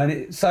weird,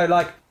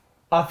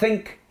 I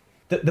think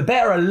that the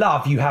better a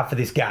love you have for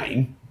this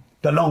game,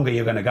 the longer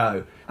you're going to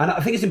go. And I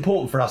think it's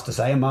important for us to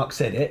say, and Mark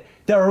said it,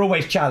 there are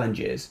always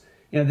challenges.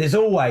 There's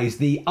always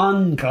the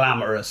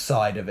unglamorous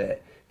side of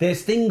it.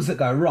 There's things that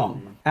go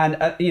wrong. And,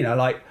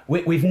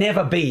 we've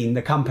never been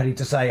the company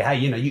to say, hey,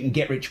 you can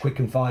get rich quick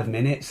in 5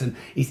 minutes and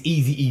it's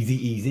easy, easy,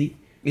 easy.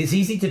 It's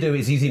easy to do,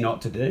 it's easy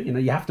not to do.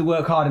 You have to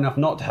work hard enough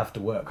not to have to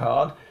work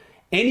hard.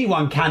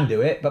 Anyone can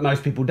do it, but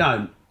most people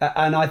don't.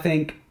 And I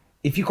think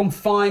if you can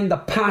find the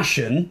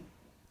passion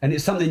and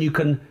it's something you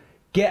can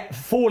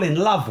fall in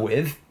love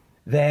with,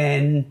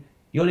 then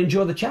you'll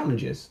enjoy the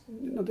challenges.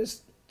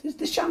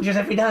 There's challenges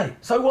every day.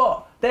 So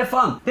what? They're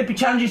fun. There'd be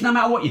challenges no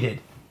matter what you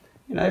did.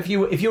 If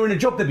you're in a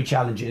job, there'd be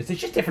challenges.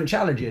 There's just different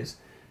challenges.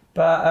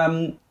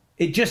 But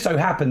it just so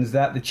happens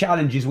that the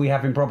challenges we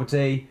have in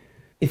property,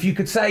 if you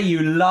could say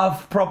you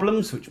love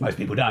problems, which most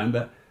people don't,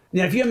 but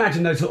if you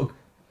imagine those sort of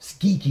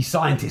geeky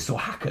scientists or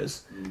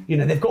hackers,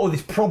 they've got all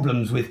these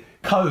problems with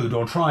code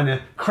or trying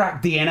to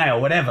crack DNA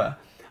or whatever.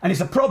 And it's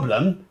a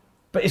problem,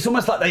 but it's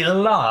almost like they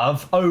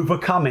love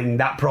overcoming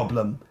that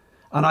problem.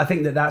 And I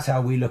think that's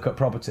how we look at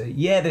property.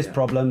 Yeah, there's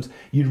problems.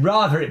 You'd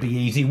rather it be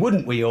easy,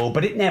 wouldn't we all?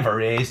 But it never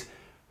is.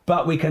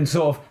 But we can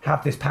sort of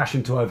have this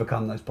passion to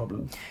overcome those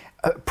problems.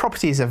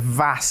 Property is a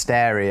vast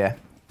area.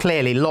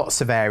 Clearly,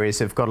 lots of areas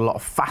have got a lot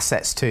of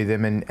facets to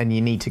them and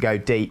you need to go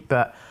deep.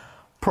 But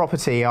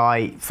property,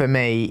 for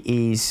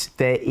me,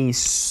 there is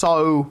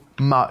so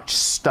much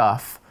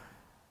stuff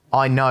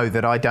I know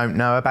that I don't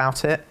know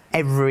about it.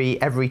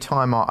 Every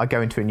time I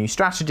go into a new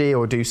strategy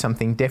or do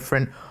something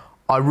different,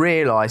 I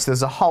realise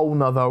there's a whole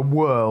nother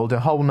world, a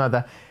whole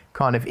nother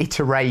kind of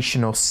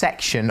iteration or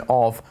section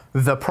of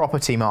the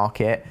property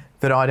market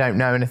that I don't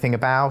know anything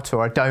about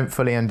or I don't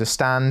fully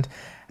understand.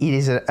 It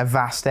is a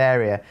vast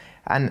area.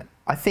 And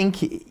I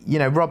think,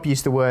 Rob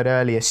used the word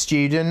earlier,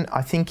 student.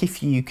 I think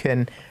if you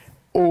can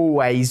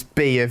always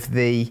be of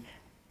the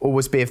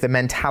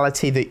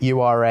mentality that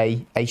you are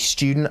a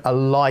student, a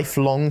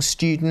lifelong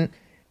student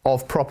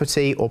of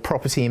property or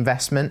property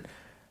investment,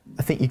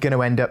 I think you're going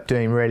to end up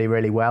doing really,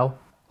 really well.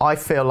 I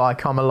feel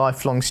like I'm a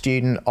lifelong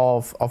student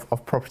of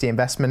property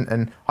investment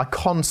and I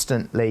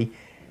constantly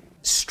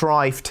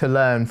strive to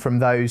learn from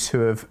those who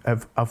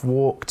have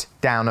walked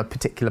down a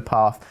particular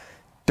path,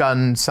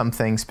 done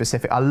something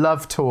specific. I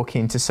love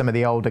talking to some of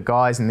the older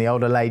guys and the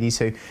older ladies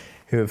who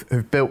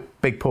who've built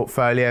big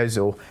portfolios,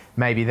 or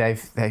maybe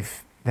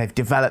they've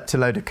developed a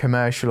load of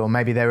commercial, or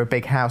maybe they're a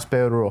big house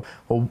builder,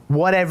 or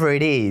whatever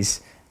it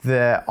is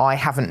that I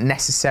haven't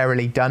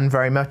necessarily done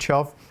very much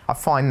of. I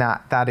find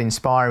that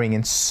inspiring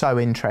and so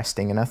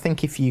interesting. And I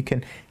think if you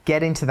can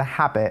get into the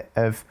habit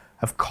of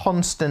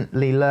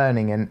constantly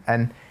learning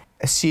and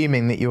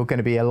assuming that you're going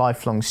to be a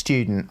lifelong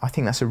student, I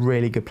think that's a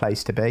really good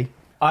place to be.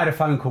 I had a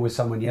phone call with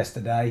someone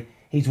yesterday.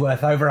 He's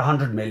worth over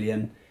 100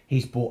 million.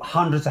 He's bought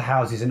hundreds of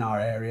houses in our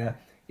area.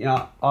 You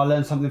know, I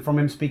learned something from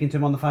him speaking to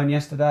him on the phone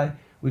yesterday.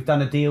 We've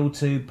done a deal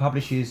to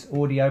publish his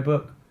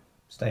audiobook.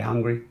 Stay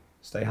hungry,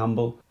 stay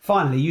humble.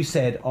 Finally, you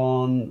said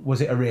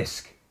was it a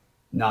risk?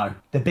 No.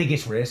 The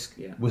biggest risk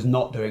was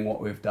not doing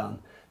what we've done.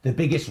 The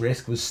biggest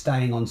risk was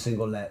staying on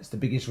single lets. The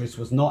biggest risk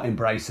was not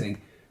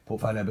embracing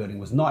portfolio building,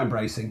 was not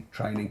embracing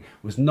training,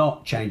 was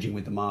not changing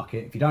with the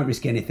market. If you don't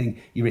risk anything,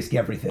 you risk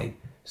everything.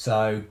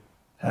 So,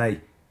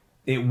 hey,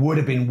 it would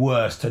have been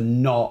worse to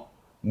not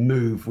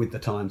move with the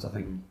times, I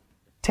think.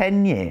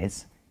 10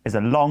 years is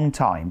a long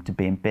time to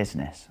be in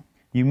business.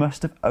 You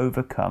must have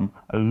overcome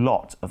a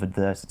lot of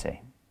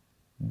adversity.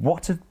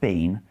 What have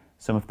been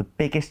some of the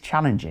biggest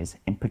challenges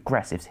in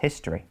Progressive's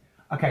history?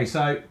 Okay,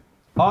 so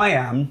I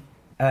am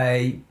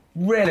a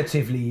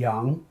relatively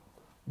young,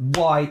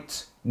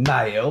 white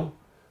male,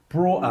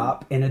 brought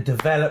up in a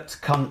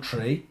developed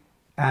country,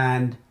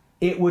 and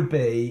it would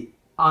be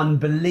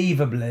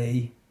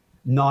unbelievably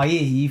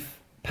naive,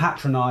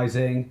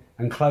 patronising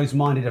and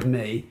closed-minded of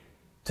me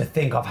to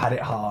think I've had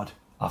it hard,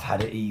 I've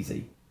had it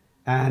easy.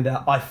 And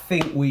I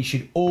think we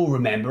should all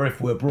remember, if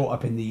we're brought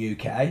up in the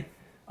UK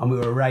and we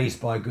were raised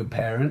by good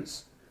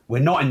parents, we're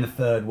not in the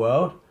third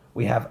world.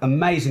 We have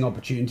amazing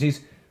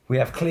opportunities. We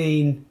have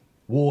clean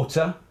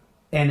water,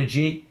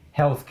 energy,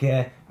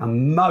 healthcare,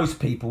 and most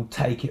people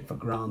take it for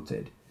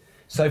granted.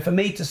 So for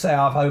me to say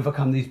I've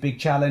overcome these big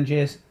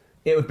challenges,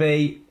 it'd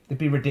be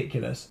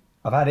ridiculous.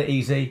 I've had it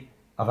easy.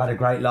 I've had a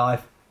great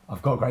life.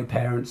 I've got great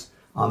parents.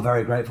 I'm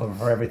very grateful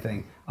for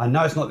everything. I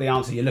know it's not the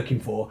answer you're looking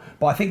for,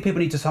 but I think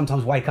people need to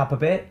sometimes wake up a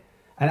bit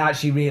and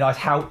actually realise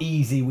how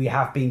easy we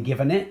have been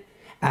given it,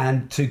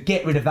 and to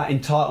get rid of that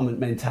entitlement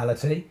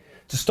mentality,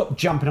 to stop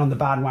jumping on the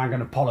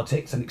bandwagon of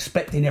politics and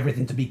expecting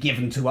everything to be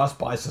given to us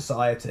by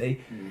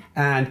society,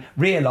 and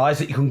realise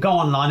that you can go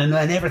online and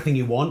learn everything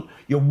you want.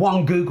 You're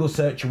one Google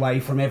search away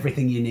from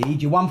everything you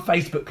need. You're one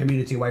Facebook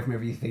community away from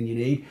everything you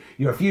need.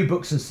 You're a few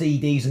books and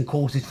CDs and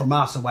courses from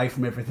us away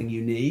from everything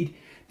you need.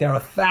 There are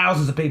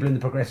thousands of people in the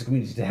Progressive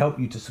community to help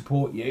you, to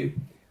support you.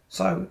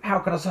 So how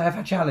can I say I've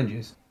had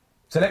challenges?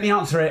 So let me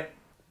answer it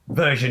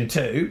version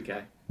 2.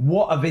 Okay.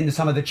 What have been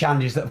some of the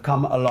challenges that have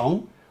come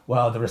along?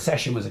 Well, the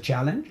recession was a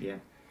challenge. Yeah.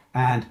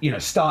 And,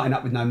 starting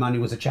up with no money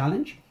was a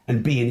challenge.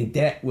 And being in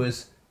debt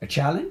was a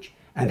challenge.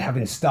 And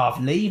having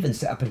staff leave and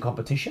set up in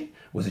competition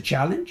was a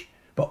challenge.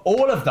 But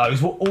all of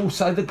those were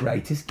also the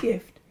greatest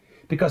gift.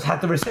 Because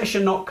had the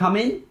recession not come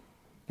in,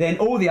 then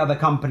all the other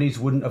companies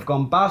wouldn't have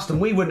gone bust, and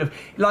we wouldn't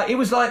have... It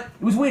was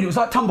weird. It was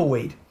like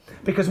tumbleweed.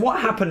 Because what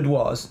happened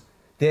was,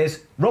 there's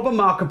Robert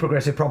Mark and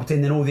Progressive Property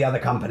and then all the other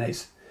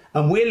companies.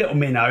 And we're little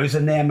minnows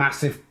and they're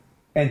massive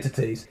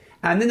entities.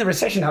 And then the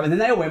recession happened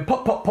and they all went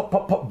pop, pop, pop,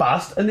 pop, pop,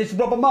 bust, and this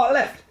Robert Mark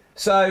left.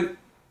 So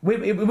we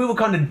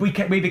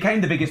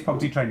became the biggest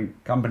property trading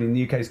company in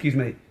the UK,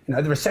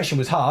 The recession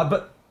was hard,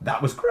 but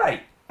that was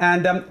great.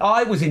 And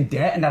I was in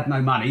debt and had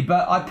no money,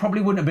 but I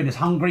probably wouldn't have been as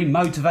hungry,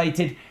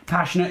 motivated,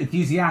 passionate,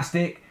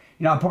 enthusiastic.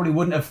 I probably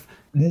wouldn't have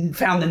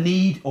found the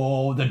need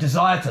or the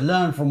desire to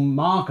learn from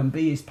Mark and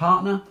be his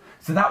partner.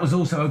 So that was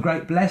also a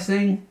great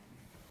blessing.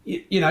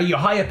 You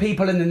hire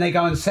people and then they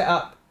go and set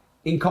up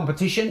in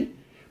competition.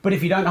 But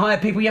if you don't hire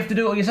people, you have to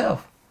do it all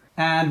yourself.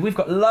 And we've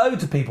got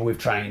loads of people we've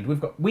trained.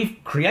 We've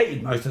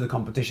created most of the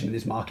competition in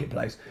this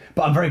marketplace.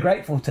 But I'm very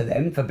grateful to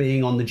them for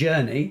being on the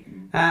journey.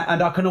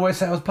 And I can always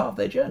say I was part of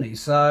their journey.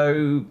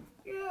 So,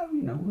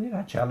 we've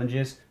had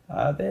challenges.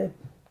 They're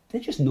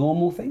just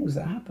normal things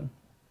that happen.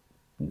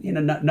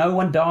 No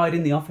one died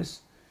in the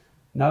office.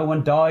 No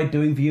one died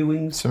doing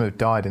viewings. Some have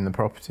died in the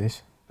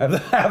properties.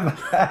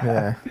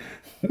 Yeah.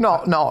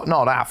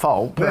 Not our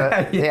fault,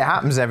 but it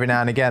happens every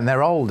now and again.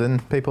 They're old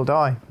and people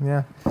die.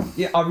 Yeah.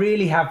 Yeah, I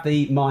really have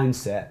the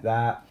mindset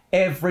that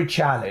every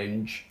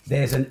challenge,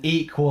 there's an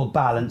equal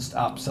balanced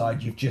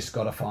upside. You've just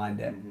got to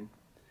find it.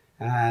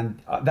 And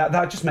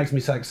that just makes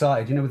me so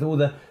excited, with all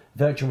the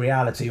virtual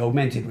reality,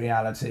 augmented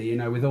reality,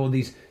 with all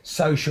these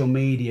social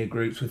media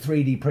groups, with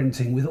 3D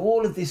printing, with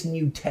all of this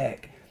new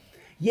tech.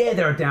 Yeah,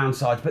 there are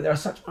downsides, but there are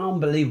such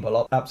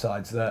unbelievable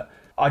upsides that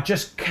I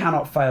just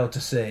cannot fail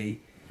to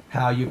see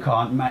how you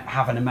can't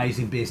have an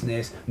amazing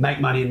business, make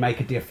money and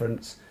make a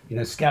difference,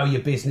 scale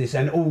your business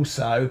and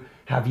also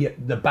have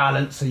the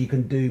balance so you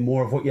can do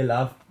more of what you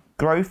love.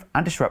 Growth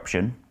and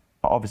disruption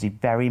are obviously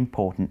very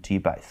important to you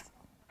both.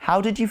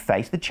 How did you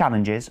face the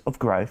challenges of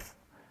growth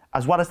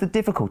as well as the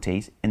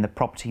difficulties in the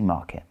property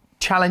market?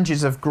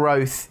 Challenges of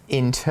growth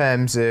in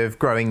terms of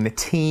growing the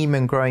team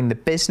and growing the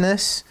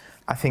business.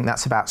 I think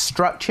that's about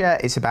structure.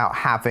 It's about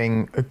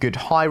having a good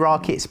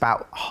hierarchy. It's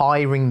about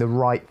hiring the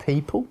right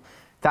people.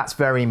 That's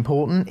very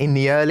important in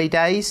the early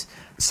days.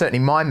 Certainly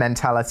my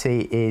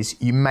mentality is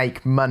you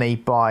make money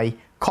by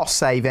cost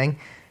saving,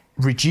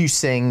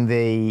 reducing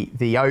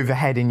the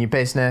overhead in your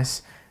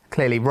business.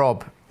 Clearly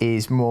Rob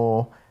is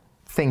more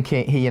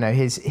thinking,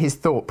 his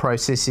thought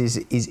process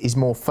is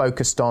more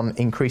focused on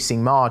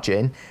increasing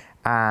margin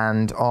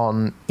and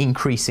on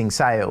increasing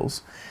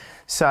sales.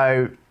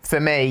 So for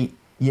me,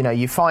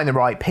 you find the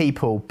right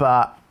people,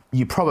 but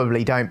you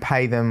probably don't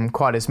pay them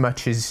quite as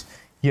much as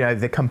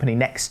the company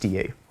next to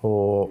you,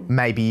 or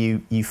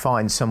maybe you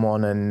find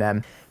someone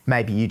and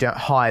maybe you don't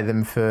hire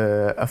them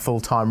for a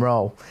full-time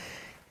role.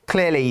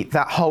 Clearly,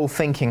 that whole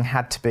thinking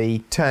had to be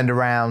turned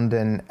around,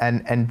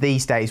 and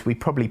these days we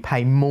probably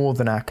pay more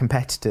than our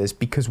competitors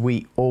because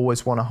we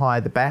always want to hire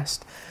the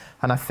best.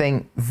 And I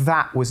think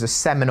that was a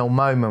seminal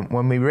moment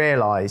when we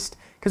realised,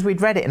 because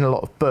we'd read it in a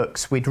lot of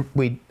books,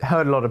 we'd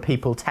heard a lot of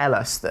people tell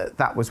us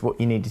that was what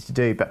you needed to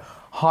do, but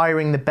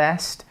hiring the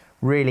best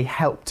really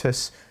helped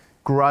us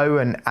grow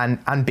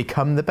and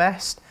become the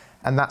best.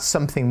 And that's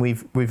something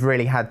we've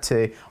really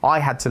I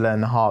had to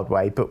learn the hard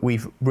way, but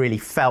we've really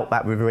felt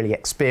that, we've really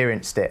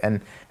experienced it,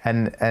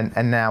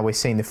 and now we're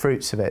seeing the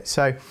fruits of it.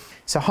 So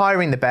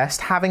hiring the best,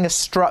 having a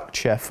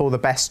structure for the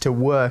best to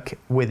work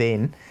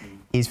within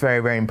is very,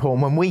 very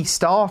important. When we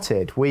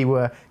started, we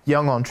were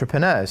young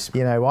entrepreneurs.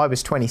 I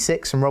was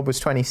 26 and Rob was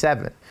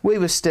 27. We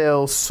were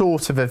still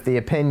sort of the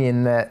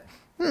opinion that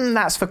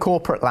that's for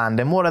corporate land,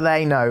 and what do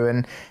they know?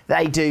 And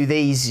they do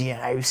these,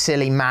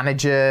 silly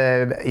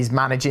manager is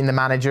managing the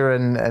manager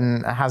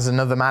and has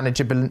another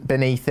manager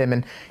beneath him,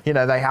 and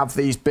they have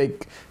these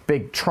big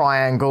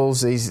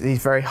triangles,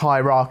 these very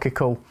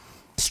hierarchical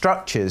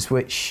structures,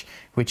 which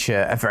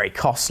are very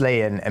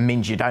costly and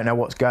means you don't know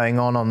what's going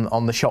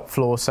on the shop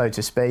floor, so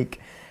to speak.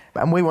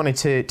 And we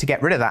wanted to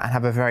get rid of that and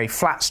have a very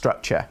flat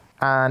structure.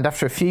 And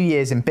after a few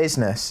years in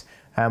business,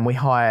 we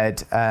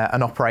hired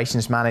an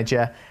operations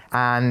manager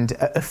and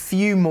a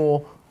few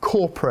more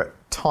corporate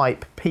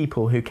type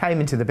people who came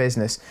into the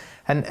business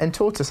and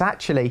taught us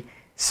actually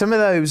some of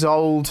those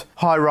old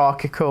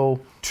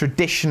hierarchical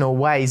traditional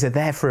ways are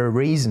there for a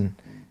reason.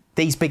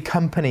 These big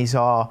companies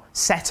are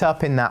set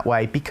up in that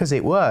way because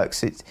it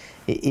works.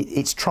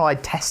 It's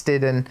tried,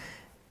 tested, and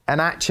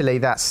actually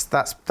that's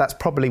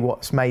probably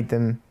what's made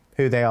them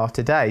who they are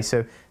today.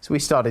 So we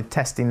started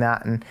testing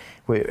that, and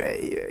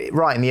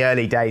right in the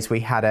early days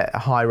we had a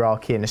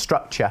hierarchy and a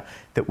structure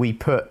that we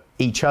put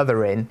each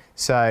other in.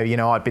 So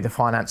I'd be the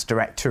finance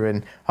director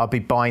and I'd be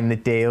buying the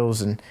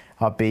deals, and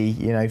I'd be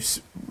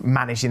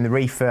managing the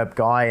refurb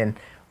guy, and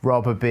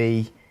Rob would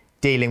be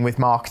dealing with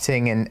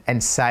marketing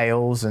and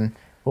sales and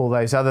all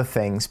those other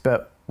things.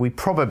 But we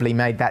probably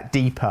made that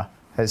deeper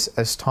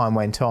as time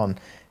went on.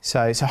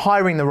 So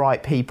hiring the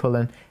right people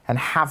and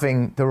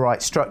having the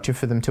right structure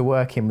for them to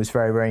work in was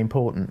very, very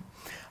important.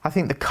 I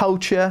think the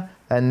culture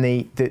and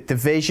the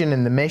vision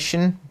and the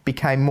mission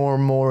became more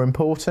and more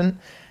important,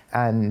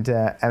 and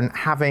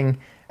having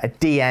a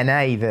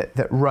DNA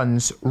that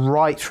runs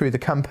right through the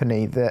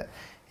company, that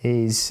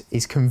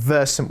is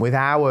conversant with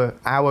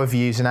our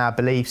views and our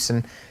beliefs,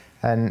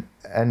 and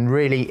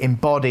really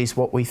embodies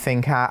what we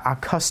think our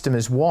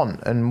customers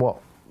want and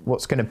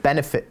what's going to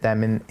benefit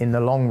them in the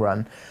long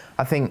run.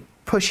 I think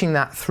pushing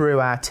that through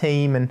our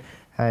team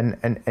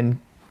and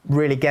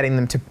really getting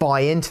them to buy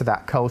into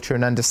that culture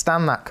and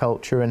understand that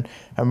culture and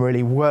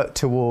really work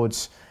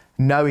towards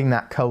knowing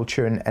that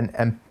culture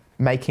and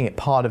making it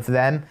part of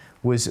them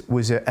was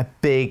a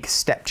big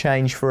step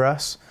change for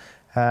us.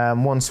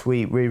 Once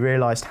we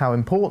realised how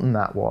important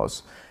that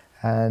was,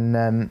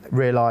 and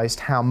realised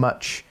how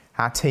much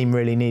our team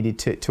really needed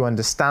to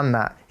understand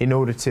that in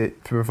order to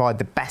provide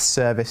the best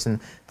service and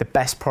the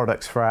best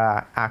products for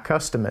our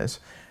customers,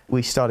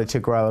 we started to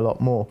grow a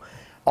lot more.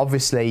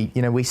 Obviously,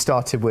 we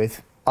started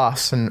with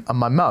us and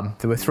my mum.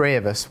 There were three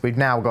of us. We've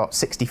now got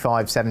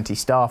 65, 70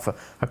 staff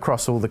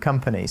across all the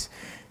companies.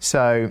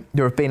 So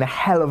there have been a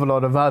hell of a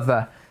lot of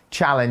other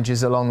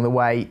challenges along the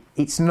way.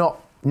 It's not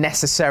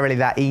necessarily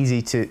that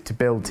easy to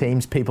build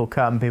teams. People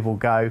come, people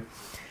go,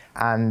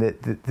 and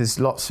there's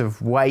lots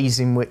of ways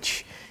in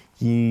which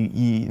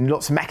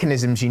lots of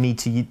mechanisms you need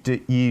to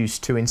use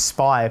to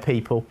inspire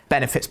people.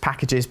 Benefits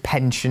packages,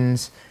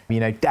 pensions,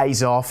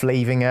 days off,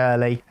 leaving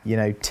early,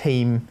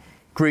 team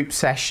group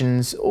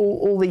sessions,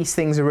 all these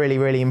things are really,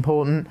 really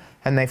important,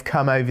 and they've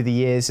come over the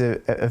years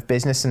of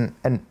business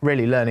and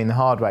really learning the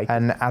hard way.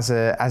 And as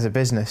a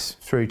business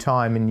through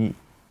time, and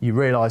you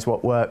realise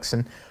what works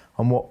and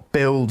what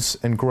builds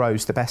and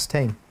grows the best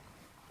team.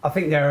 I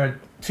think there are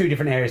two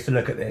different areas to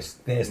look at this.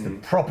 There's the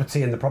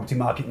property and the property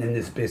market, and then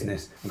there's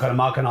business. And kind of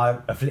Mark and I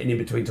are flitting in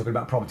between talking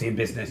about property and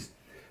business,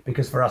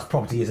 because for us,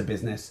 property is a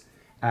business.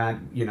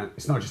 And,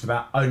 it's not just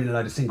about owning a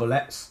load of single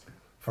lets.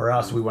 For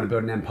us, we want to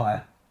build an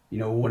empire.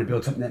 We want to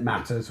build something that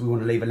matters. We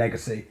want to leave a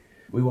legacy.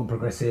 We want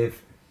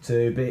Progressive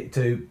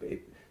to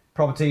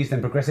properties,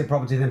 then Progressive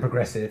property, then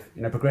Progressive.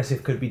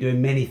 Progressive could be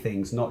doing many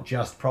things, not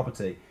just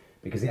property,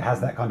 because it has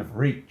that kind of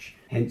reach.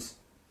 Hence,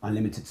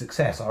 Unlimited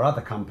Success, our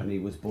other company,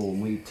 was born.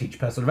 We teach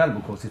personal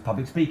development courses,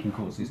 public speaking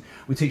courses.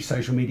 We teach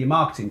social media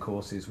marketing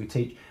courses.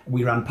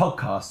 We run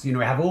podcasts.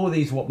 We have all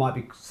these what might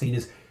be seen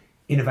as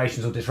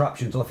innovations or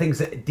disruptions or things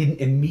that didn't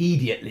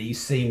immediately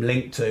seem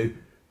linked to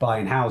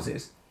buying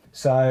houses.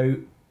 So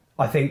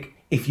I think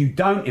if you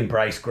don't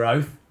embrace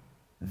growth,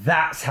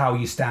 that's how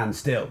you stand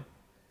still.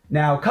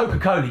 Now,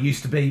 Coca-Cola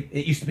used to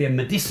be a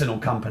medicinal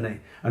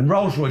company, and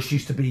Rolls-Royce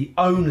used to be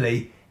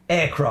only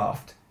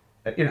aircraft.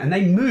 And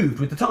they moved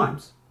with the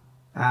times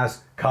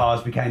as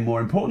cars became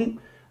more important.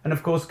 And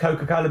of course,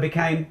 Coca-Cola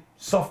became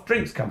soft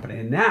drinks company.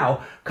 And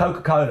now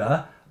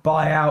Coca-Cola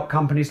buy out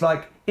companies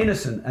like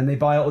Innocent, and they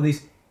buy out all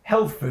these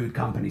health food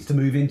companies to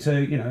move into,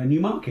 a new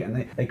market.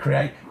 And they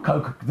create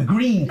the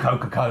green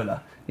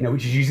Coca-Cola,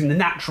 which is using the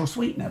natural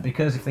sweetener,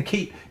 because if they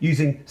keep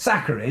using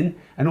saccharin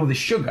and all this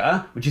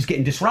sugar, which is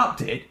getting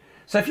disrupted.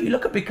 So if you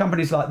look at big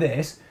companies like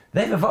this,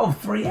 they've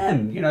evolved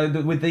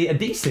 3M, with the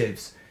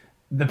adhesives.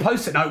 The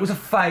Post-it note was a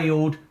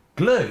failed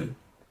glue.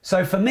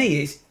 So for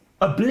me, it's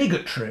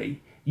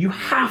obligatory. You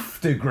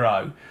have to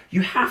grow.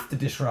 You have to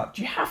disrupt.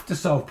 You have to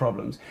solve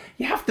problems.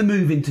 You have to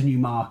move into new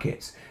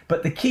markets.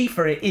 But the key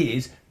for it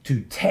is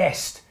to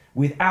test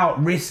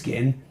without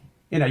risking.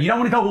 You don't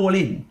want to go all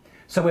in.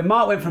 So when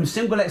Mark went from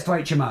single lets to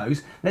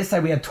HMOs, let's say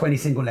we had 20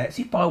 single lets,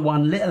 he'd buy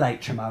one little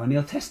HMO and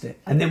he'll test it.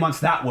 And then once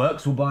that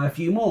works, we'll buy a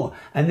few more.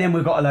 And then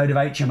we've got a load of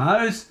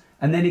HMOs.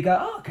 And then you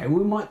go, okay, well,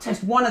 we might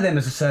test one of them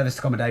as a service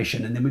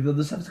accommodation, and then we build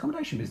the service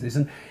accommodation business.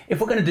 And if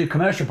we're going to do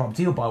commercial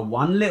property, he'll buy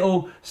one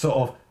little sort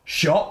of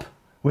shop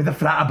with a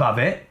flat above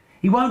it.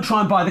 He won't try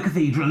and buy the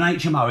cathedral and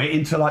HMO it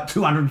into like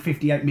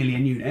 258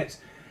 million units.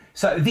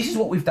 So this is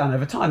what we've done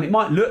over time. It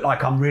might look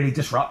like I'm really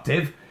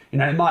disruptive.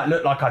 It might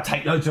look like I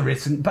take loads of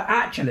risks, but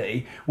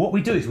actually what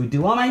we do is we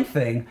do our main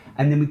thing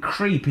and then we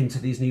creep into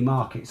these new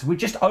markets. We're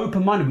just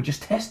open-minded, we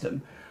just test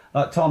them.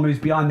 Like Tom, who's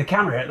behind the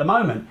camera at the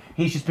moment,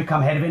 he's just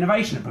become head of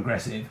innovation at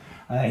Progressive.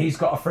 He's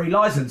got a free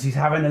license. He's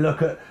having a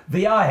look at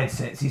VR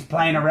headsets. He's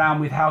playing around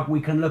with how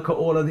we can look at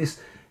all of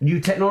this new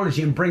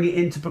technology and bring it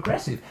into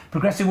Progressive.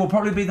 Progressive will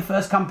probably be the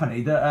first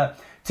company that are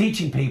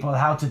teaching people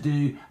how to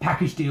do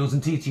package deals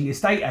and teaching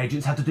estate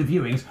agents how to do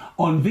viewings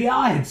on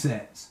VR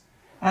headsets.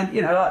 And,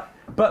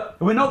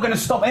 but we're not going to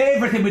stop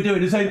everything we're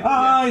doing and saying,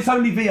 it's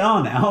only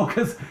VR now,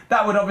 because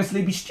that would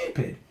obviously be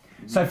stupid.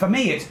 So for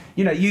me, it's,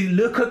 you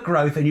look at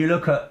growth and you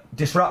look at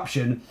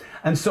disruption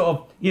and sort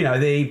of,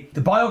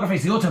 the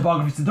biographies, the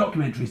autobiographies, the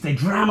documentaries, they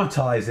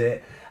dramatise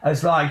it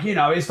as like,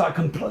 it's like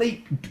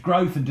complete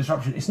growth and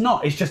disruption. It's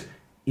not, it's just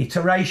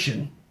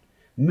iteration,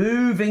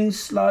 moving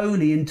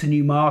slowly into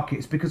new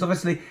markets, because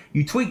obviously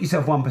you tweak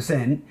yourself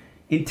 1%,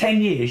 in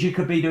 10 years you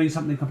could be doing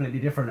something completely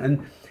different.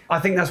 And I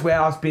think that's where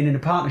us being in a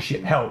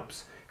partnership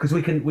helps, because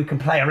we can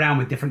play around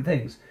with different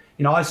things.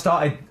 I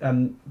started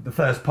the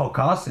first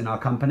podcast in our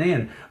company,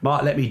 and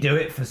Mark let me do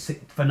it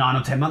for 9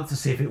 or 10 months to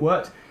see if it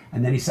worked.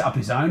 And then he set up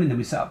his own, and then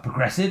we set up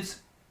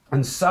Progressives.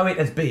 And so it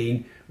has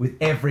been with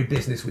every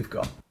business we've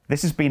got.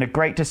 This has been a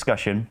great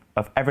discussion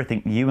of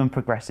everything you and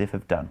Progressive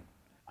have done.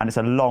 And it's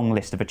a long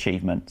list of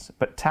achievements.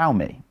 But tell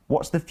me,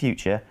 what's the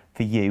future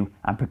for you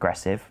and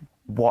Progressive?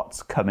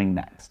 What's coming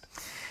next?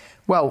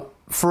 Well,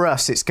 for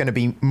us, it's going to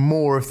be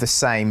more of the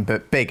same,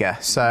 but bigger.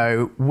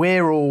 So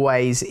we're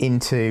always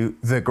into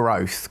the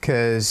growth,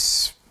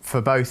 because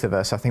for both of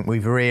us, I think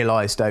we've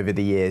realised over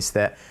the years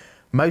that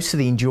most of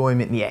the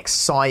enjoyment, the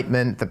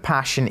excitement, the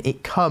passion,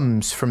 it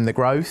comes from the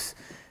growth.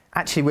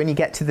 Actually, when you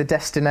get to the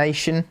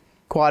destination,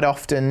 quite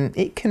often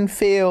it can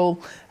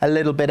feel a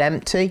little bit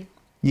empty.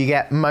 You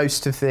get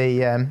most of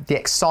the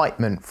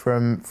excitement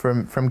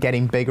from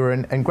getting bigger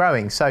and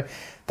growing. So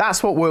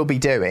that's what we'll be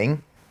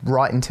doing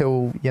right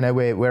until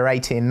we're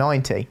 80 and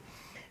 90.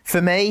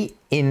 For me,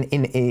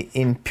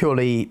 in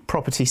purely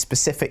property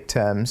specific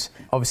terms,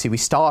 obviously we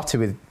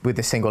started with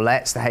the single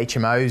lets, the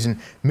HMOs, and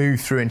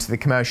moved through into the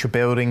commercial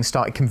buildings,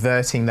 started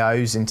converting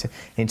those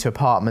into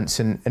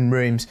apartments and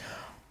rooms.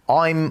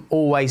 I'm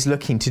always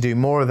looking to do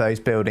more of those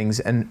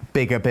buildings and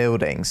bigger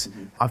buildings.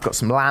 I've got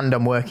some land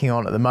I'm working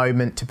on at the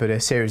moment to put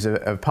a series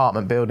of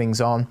apartment buildings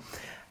on,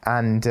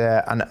 and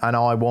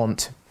I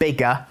want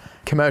bigger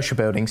commercial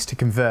buildings to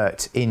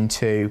convert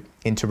into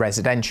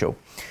residential.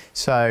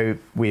 So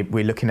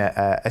we're looking at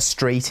a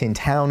street in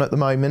town at the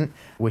moment,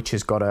 which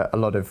has got a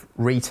lot of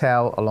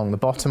retail along the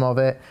bottom of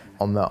it.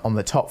 On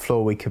the top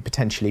floor, we could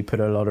potentially put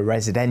a lot of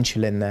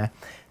residential in there.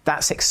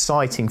 That's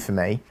exciting for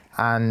me,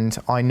 and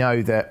I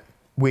know that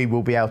we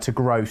will be able to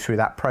grow through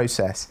that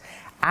process.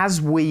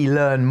 As we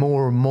learn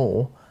more and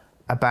more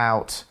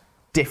about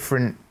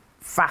different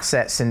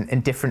facets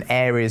and different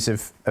areas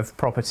of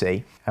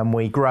property, and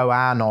we grow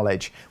our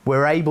knowledge,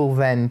 we're able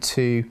then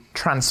to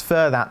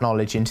transfer that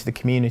knowledge into the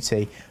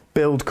community,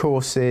 build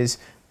courses,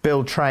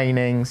 build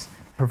trainings,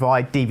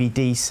 provide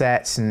DVD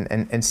sets and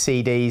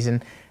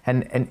CDs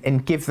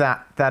and give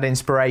that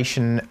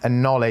inspiration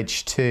and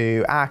knowledge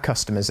to our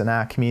customers and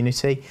our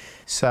community.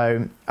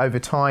 So over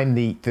time,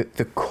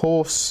 the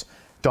course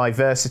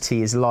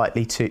diversity is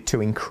likely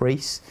to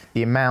increase.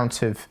 The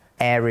amount of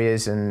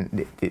areas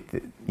and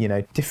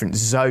different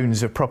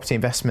zones of property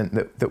investment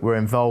that we're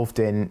involved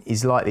in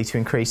is likely to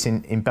increase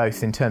in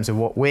both in terms of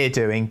what we're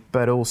doing,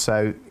 but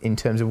also in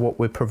terms of what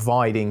we're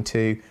providing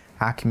to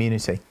our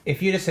community.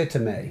 If you'd have said to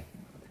me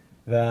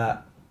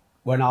that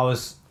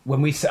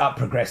when we set up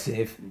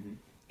Progressive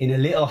in a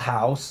little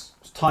house,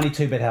 tiny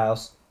 2-bed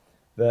house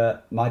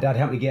that my dad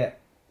helped me get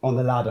on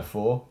the ladder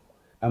for,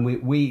 and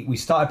we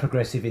started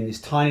Progressive in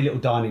this tiny little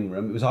dining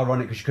room. It was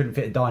ironic because you couldn't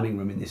fit a dining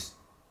room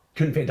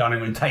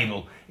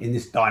table in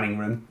this dining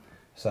room.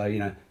 So you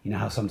know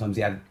how sometimes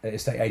the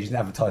estate agents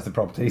advertise the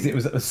properties. It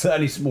was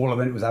certainly smaller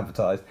than it was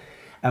advertised.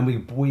 And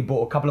we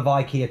bought a couple of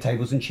IKEA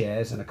tables and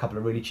chairs and a couple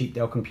of really cheap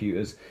Dell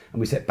computers, and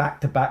we sat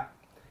back to back,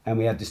 and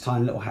we had this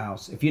tiny little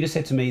house. If you'd have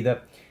said to me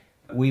that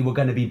we were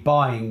going to be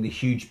buying the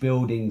huge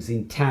buildings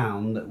in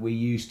town that we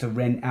used to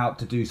rent out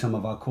to do some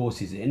of our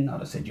courses in,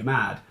 I'd have said you're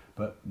mad.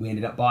 But we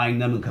ended up buying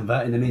them and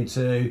converting them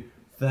into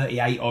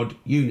 38 odd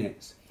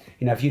units.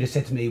 If you'd have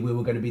said to me we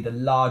were going to be the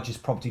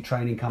largest property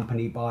training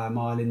company by a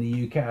mile in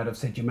the UK, I'd have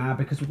said you're mad,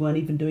 because we weren't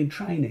even doing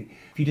training.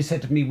 If you'd have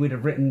said to me we'd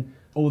have written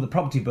all the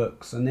property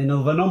books and then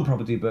all the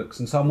non-property books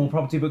and sold more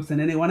property books than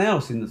anyone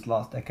else in this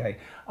last decade,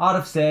 I'd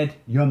have said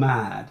you're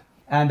mad.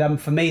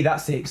 And for me,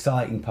 that's the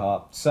exciting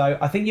part. So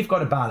I think you've got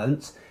to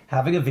balance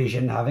having a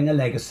vision, having a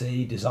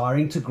legacy,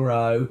 desiring to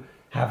grow,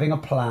 having a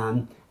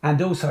plan,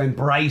 and also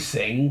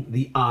embracing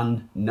the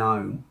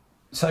unknown.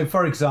 So,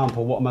 for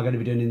example, what am I going to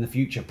be doing in the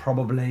future?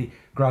 Probably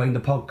growing the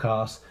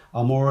podcast.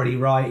 I'm already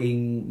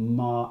writing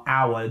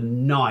our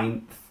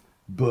 9th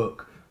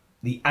book.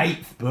 The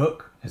 8th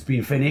book has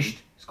been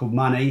finished. It's called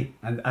Money,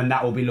 and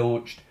that will be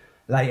launched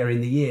later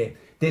in the year.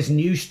 There's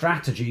new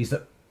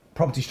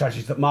property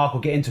strategies that Mark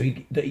will get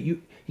into that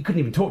he couldn't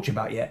even talk to you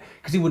about yet,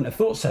 because he wouldn't have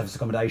thought service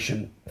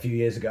accommodation a few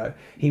years ago.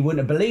 He wouldn't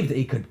have believed that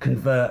he could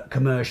convert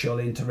commercial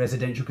into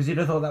residential, because he'd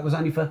have thought that was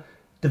only for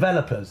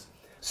developers.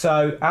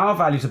 So our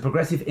values are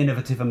progressive,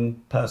 innovative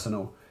and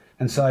personal.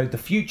 And so the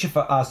future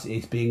for us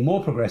is being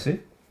more progressive,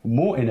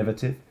 more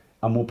innovative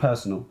and more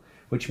personal,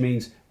 which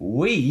means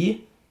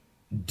we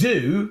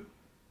do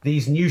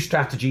these new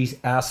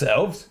strategies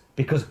ourselves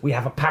because we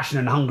have a passion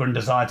and hunger and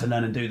desire to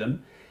learn and do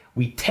them.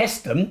 We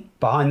test them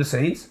behind the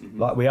scenes,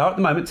 like we are at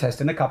the moment,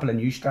 testing a couple of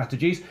new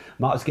strategies.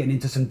 Mark's getting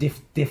into some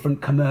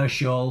different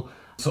commercial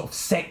sort of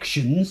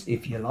sections,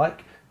 if you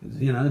like,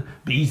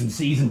 B's and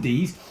C's and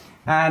D's.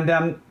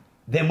 And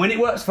then when it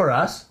works for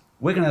us,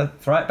 we're going to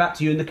throw it back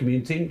to you in the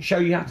community and show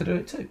you how to do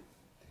it too.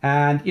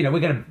 And, we're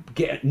going to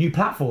get new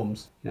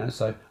platforms,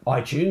 so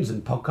iTunes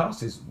and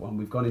podcasts is one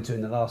we've gone into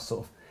in the last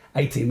sort of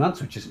 18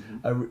 months, which is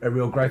a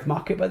real growth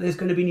market, but there's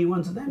going to be new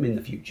ones of them in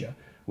the future.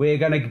 We're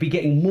going to be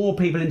getting more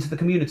people into the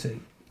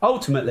community.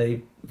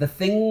 Ultimately, the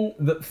thing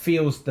that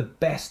feels the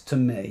best to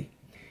me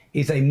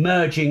is a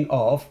merging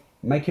of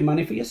making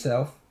money for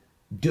yourself,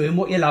 doing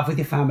what you love with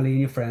your family and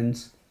your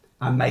friends,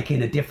 and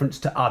making a difference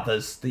to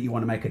others that you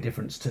want to make a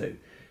difference to.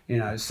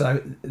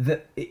 So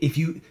that if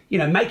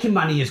making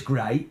money is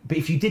great, but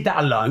if you did that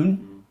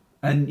alone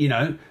and,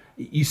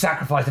 you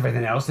sacrifice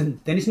everything else, then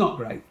it's not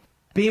great.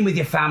 Being with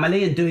your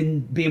family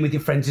and being with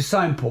your friends is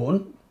so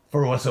important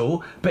for us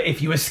all. But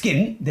if you were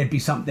skint,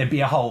 there'd be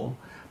a hole.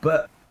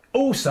 But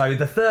also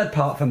the third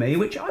part for me,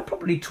 which I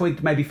probably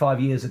twigged maybe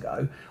 5 years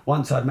ago,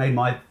 once I'd made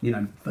my,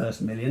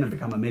 first million and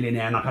become a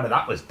millionaire and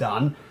that was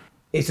done,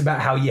 it's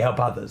about how you help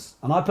others.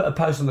 And I put a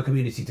post on the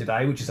community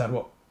today, which has had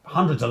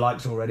hundreds of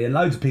likes already, and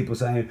loads of people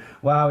saying,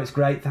 wow, it's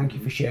great, thank you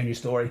for sharing your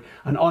story.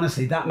 And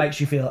honestly, that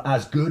makes you feel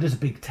as good as a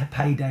big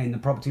payday in the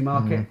property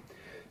market.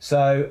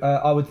 So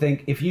I would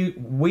think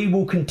we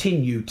will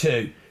continue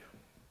to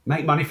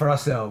make money for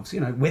ourselves,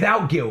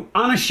 without guilt,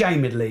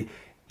 unashamedly.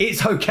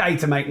 It's okay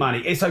to make money.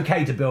 It's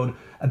okay to build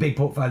a big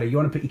portfolio. You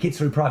want to put your kids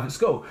through private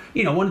school.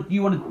 You want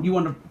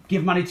to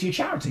give money to your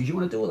charities. You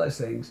want to do all those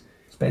things.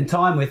 Spend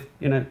time with,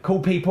 cool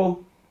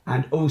people,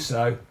 and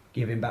also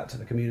giving back to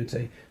the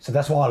community. So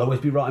that's why I'll always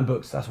be writing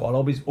books. That's why I'll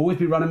always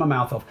be running my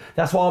mouth off.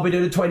 That's why I'll be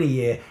doing a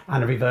 20-year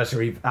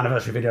anniversary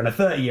video, and a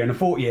 30-year and a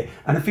 40-year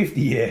and a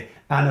 50-year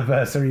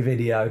anniversary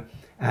video,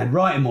 and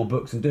writing more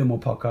books and doing more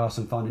podcasts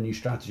and finding new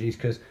strategies,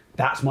 because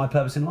that's my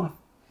purpose in life.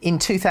 In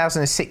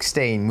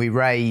 2016, we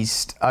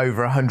raised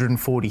over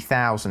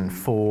 140,000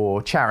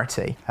 for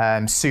charity.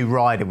 Sue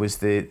Ryder was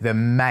the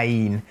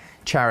main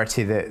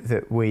charity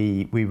that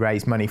we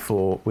raised money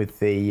for with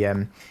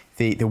the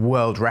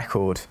world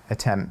record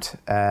attempt.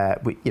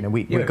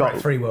 We got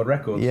 3 world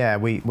records. Yeah,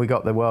 we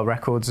got the world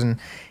records, and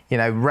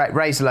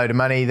raised a load of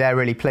money. They're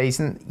really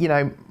pleased,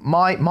 and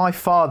my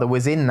father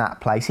was in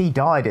that place. He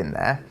died in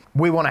there.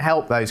 We want to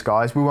help those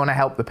guys. We want to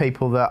help the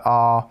people that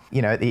are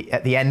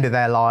at the end of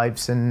their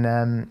lives, and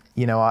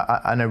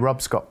I know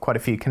Rob's got quite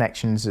a few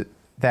connections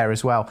there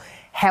as well,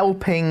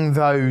 helping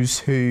those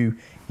who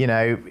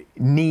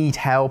need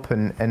help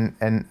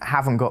and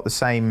haven't got the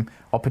same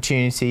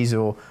opportunities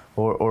or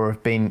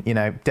have been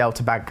dealt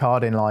a bad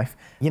card in life.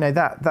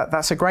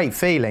 That's a great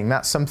feeling.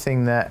 That's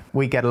something that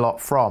we get a lot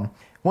from.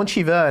 Once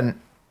you've earned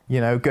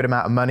a good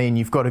amount of money and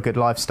you've got a good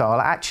lifestyle,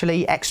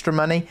 actually extra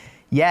money,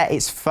 yeah,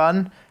 it's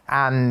fun.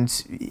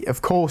 and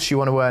of course you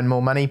want to earn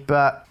more money,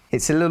 but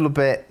it's a little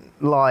bit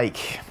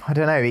like, I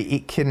don't know,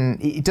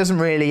 it doesn't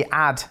really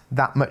add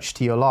that much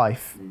to your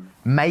life.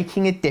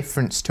 Making a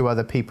difference to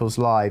other people's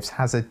lives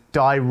has a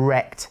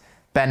direct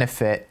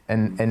benefit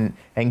and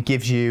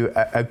gives you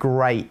a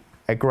great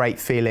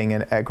feeling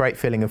and a great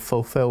feeling of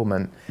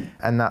fulfillment,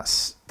 and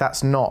that's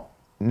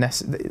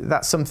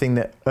something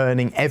that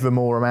earning ever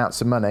more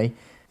amounts of money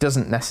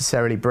doesn't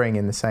necessarily bring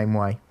in the same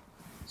way.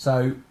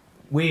 So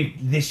we're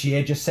this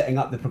year just setting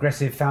up the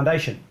Progressive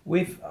Foundation.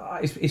 We're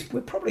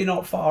probably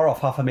not far off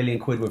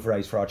 £500,000 we've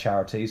raised for our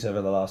charities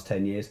over the last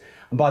 10 years.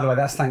 And by the way,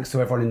 that's thanks to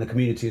everyone in the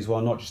community as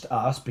well, not just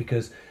us,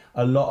 because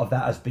a lot of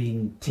that has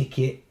been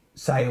ticket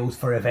sales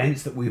for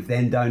events that we've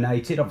then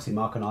donated. Obviously,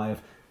 Mark and I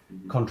have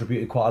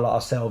contributed quite a lot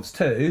ourselves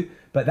too,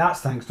 but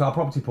that's thanks to our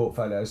property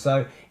portfolio.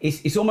 So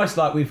it's almost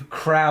like we've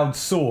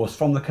crowdsourced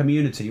from the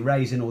community,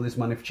 raising all this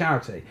money for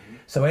charity.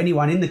 So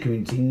anyone in the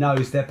community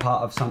knows they're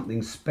part of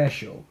something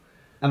special.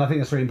 And I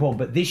think that's really important.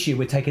 But this year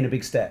we're taking a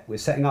big step. We're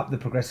setting up the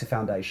Progressive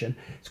Foundation.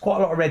 It's quite a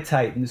lot of red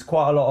tape and there's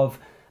quite a lot of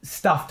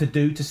stuff to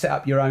do to set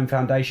up your own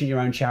foundation,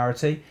 your own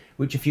charity,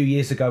 which a few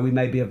years ago we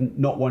maybe have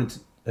not wanted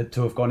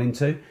to have gone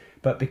into.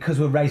 But because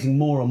we're raising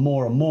more and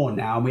more and more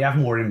now, and we have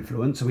more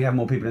influence and we have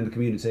more people in the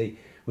community,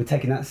 we're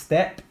taking that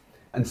step.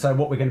 And so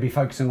what we're going to be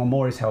focusing on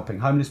more is helping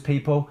homeless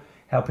people,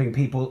 helping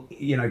people,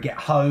 get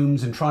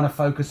homes, and trying to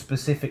focus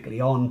specifically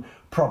on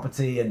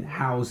property and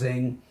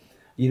housing.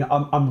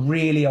 I'm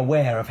really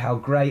aware of how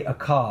great a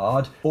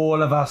card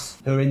all of us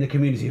who are in the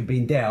community have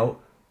been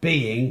dealt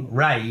being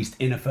raised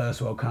in a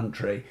first world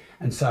country.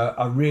 And so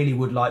I really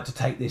would like to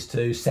take this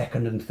to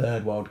second and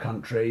third world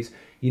countries,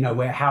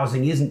 where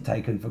housing isn't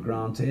taken for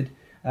granted,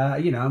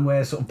 and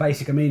where sort of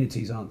basic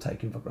amenities aren't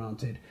taken for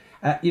granted.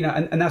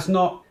 And that's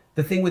not,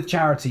 the thing with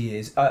charity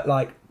is,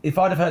 if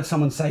I'd have heard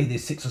someone say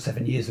this 6 or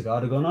 7 years ago,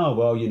 I'd have gone, oh,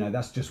 well,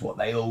 that's just what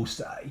they all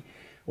say.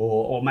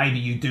 Or maybe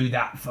you do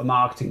that for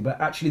marketing,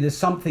 but actually there's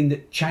something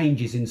that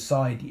changes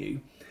inside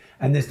you.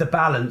 And there's the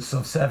balance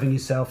of serving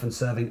yourself and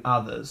serving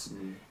others.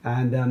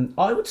 And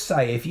I would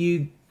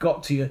say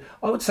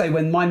I would say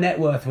when my net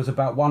worth was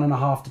about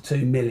 1.5 to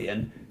 2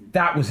 million,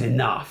 that was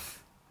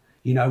enough.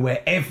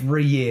 Where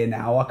every year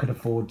now I could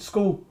afford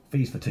school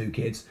fees for 2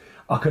 kids.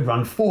 I could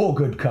run 4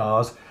 good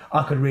cars.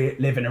 I could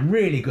live in a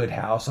really good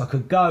house. I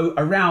could go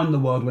around the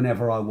world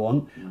whenever I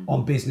want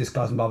on business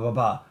class and blah, blah,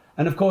 blah.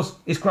 And of course,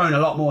 it's grown a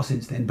lot more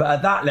since then. But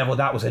at that level,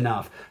 that was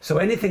enough. So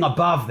anything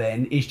above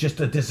then is just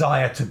a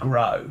desire to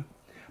grow.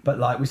 But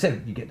like we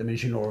said, you get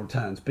diminishing law of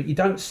returns. But you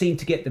don't seem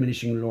to get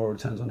diminishing law of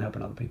returns on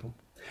helping other people.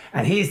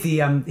 And here's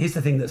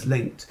the thing that's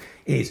linked,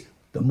 is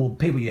the more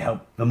people you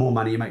help, the more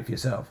money you make for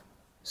yourself.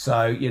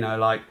 So,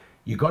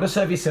 you've got to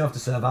serve yourself to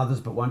serve others.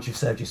 But once you've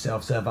served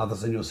yourself, serve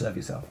others and you'll serve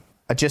yourself.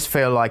 I just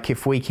feel like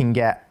if we can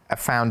get a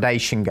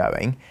foundation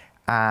going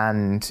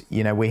and,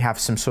 we have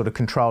some sort of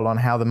control on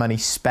how the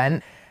money's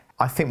spent,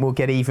 I think we'll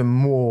get even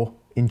more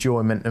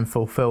enjoyment and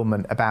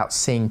fulfillment about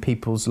seeing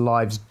people's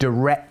lives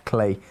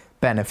directly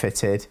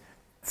benefited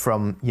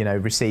from,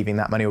 receiving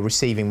that money or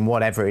receiving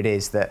whatever it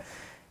is that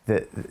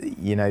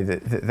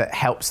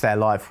helps their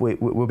life.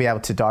 We'll be able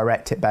to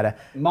direct it better.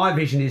 My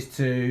vision is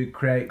to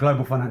create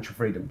global financial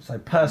freedom. So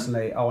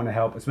personally, I want to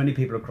help as many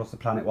people across the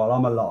planet while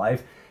I'm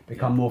alive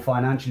become more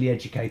financially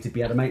educated,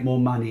 be able to make more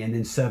money and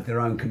then serve their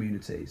own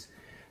communities.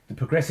 The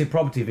Progressive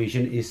Property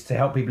vision is to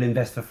help people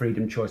invest for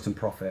freedom, choice and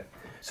profit.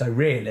 So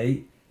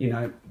really,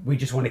 we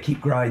just want to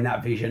keep growing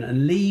that vision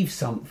and leave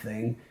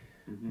something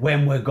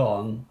when we're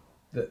gone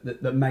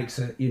that makes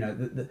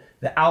that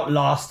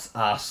outlasts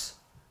us,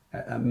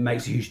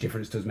 makes a huge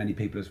difference to as many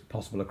people as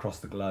possible across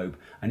the globe.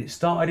 And it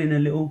started in a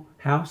little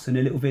house in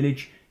a little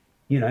village,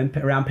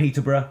 around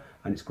Peterborough,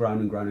 and it's grown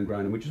and grown and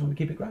grown, and we just want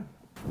to keep it growing.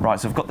 Right,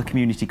 so I've got the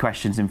community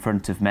questions in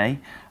front of me.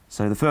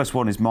 So the first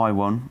one is my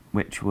one,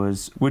 which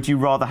was, would you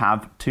rather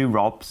have 2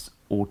 Robs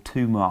or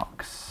 2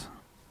 Marks?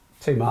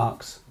 2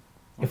 Marks.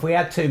 If we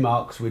had 2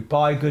 Marks, we'd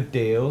buy good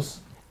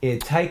deals.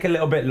 It'd take a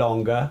little bit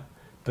longer,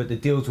 but the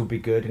deals would be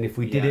good. And if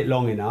we did it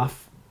long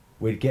enough,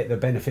 we'd get the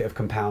benefit of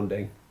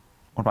compounding.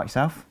 What about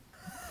yourself?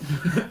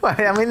 Well,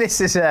 I mean, this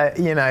is a,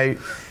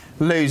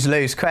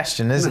 lose-lose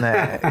question, isn't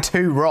it?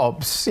 2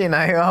 Robs,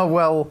 oh,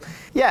 well,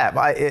 yeah,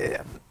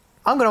 but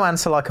I'm going to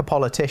answer like a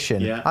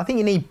politician. Yeah. I think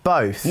you need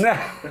both.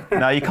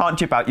 No, you can't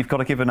jib out. You've got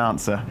to give an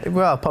answer.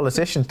 Well,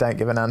 politicians don't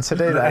give an answer,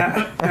 do they?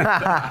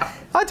 I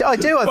do. I think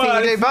you do both.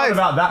 It's not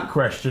about that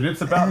question.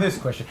 It's about this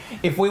question.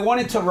 If we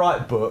wanted to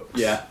write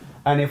books,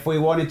 and if we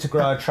wanted to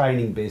grow a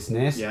training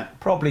business,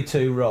 probably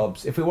 2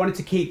 Robs. If we wanted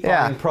to keep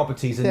buying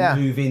properties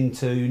and move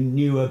into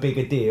newer,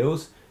 bigger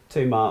deals,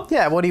 2 Marks.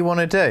 Yeah. What do you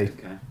want to do?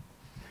 Okay.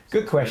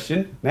 Good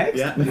question.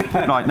 Next.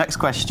 Right. Next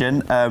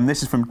question.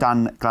 This is from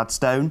Dan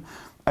Gladstone.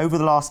 Over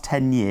the last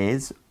 10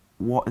 years,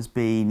 what has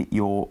been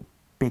your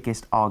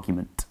biggest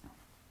argument?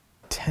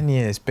 10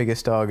 years,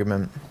 biggest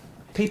argument.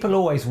 People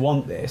always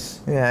want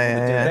this.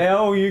 Yeah.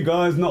 Oh, you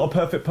guys, not a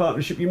perfect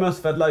partnership. You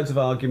must have had loads of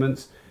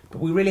arguments. But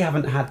we really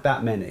haven't had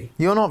that many.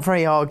 You're not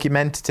very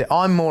argumentative.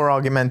 I'm more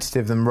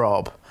argumentative than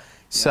Rob.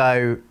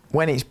 So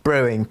when it's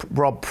brewing,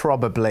 Rob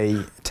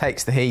probably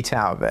takes the heat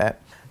out of it.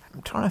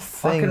 I'm trying to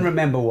think. I can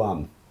remember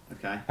one.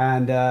 Okay.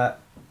 And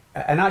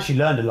actually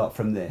learned a lot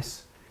from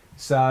this.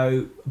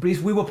 So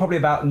we were probably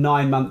about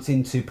 9 months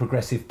into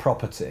Progressive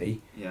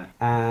Property. Yeah.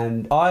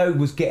 And I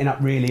was getting up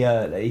really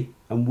early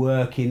and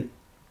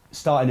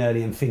starting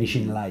early and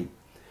finishing late.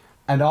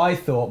 And I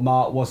thought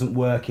Mark wasn't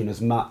working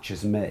as much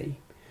as me.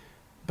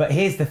 But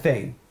here's the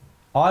thing.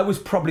 I was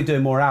probably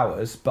doing more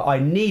hours, but I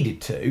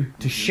needed to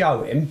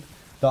show him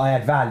that I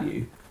had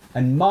value.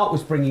 And Mark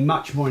was bringing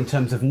much more in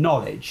terms of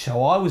knowledge.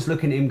 So I was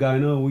looking at him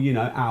going, oh,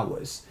 well,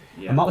 hours.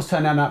 Yeah. And Mark was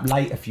turning up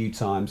late a few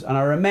times. And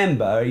I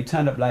remember he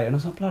turned up late and I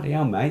was like, bloody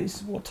hell,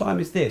 mate, what time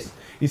is this?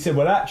 He said,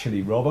 well,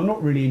 actually, Rob, I'm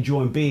not really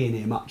enjoying being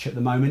here much at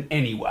the moment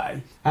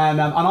anyway.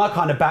 And I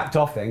kind of backed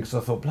off then because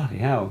I thought, bloody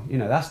hell,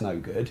 that's no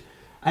good.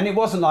 And it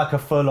wasn't like a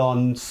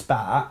full-on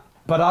spat.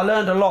 But I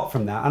learned a lot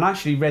from that, and I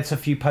actually read a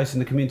few posts in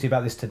the community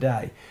about this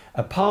today.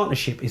 A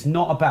partnership is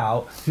not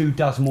about who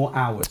does more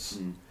hours.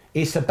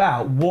 It's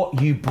about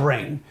what you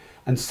bring.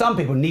 And some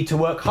people need to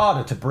work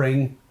harder to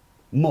bring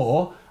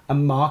more,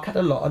 and Mark had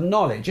a lot of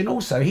knowledge. And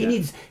also, he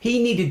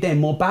needed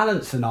then more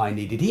balance than I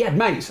needed. He had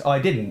mates, I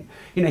didn't.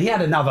 He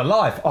had another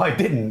life, I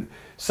didn't.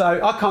 So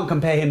I can't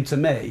compare him to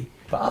me.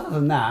 But other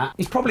than that,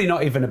 it's probably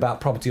not even about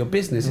property or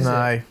business, is it?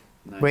 No.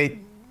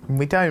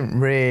 We don't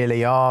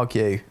really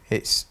argue.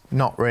 It's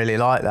not really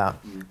like that.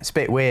 It's a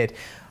bit weird.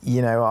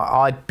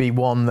 I'd be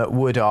one that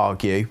would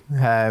argue.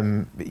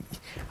 Our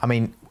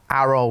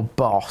old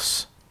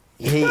boss,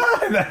 he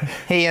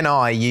and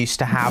I used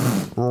to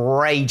have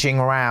raging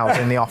rows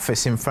in the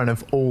office in front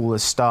of all the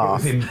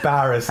staff. It was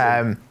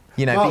embarrassing.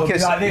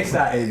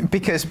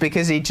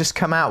 Because he'd just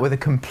come out with a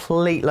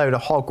complete load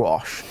of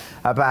hogwash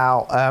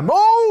about,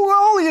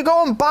 you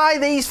go and buy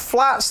these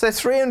flats, they're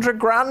 300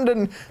 grand,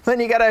 and then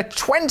you get a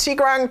 20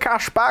 grand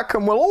cash back,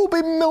 and we'll all be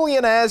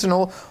millionaires, and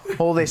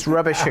all this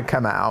rubbish had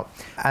come out.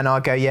 And I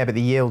go, yeah, but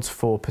the yield's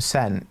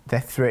 4%.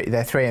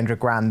 They're 300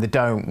 grand, they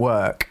don't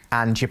work,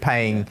 and you're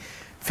paying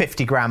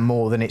 50 grand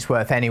more than it's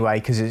worth anyway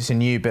because it's a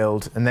new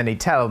build. And then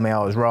he'd tell me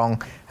I was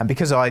wrong, and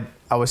because I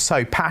was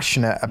so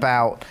passionate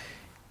about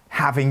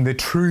having the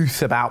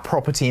truth about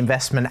property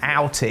investment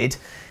outed,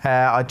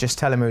 I'd just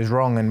tell him he was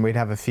wrong and we'd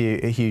have a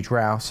huge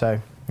row. So,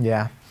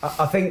 yeah.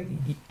 I think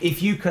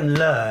if you can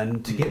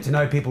learn to get to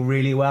know people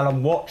really well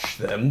and watch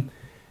them,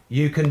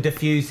 you can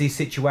diffuse these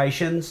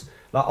situations.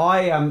 Like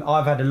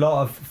I've had a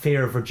lot of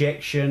fear of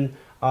rejection.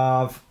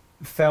 I've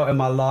felt in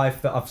my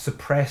life that I've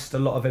suppressed a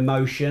lot of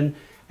emotion.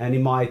 And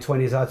in my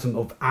 20s, I had some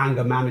of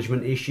anger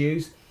management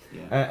issues.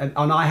 Yeah.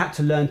 And I had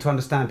to learn to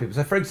understand people.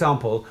 So, for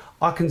example,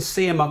 I can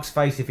see a Mark's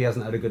face if he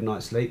hasn't had a good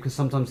night's sleep, because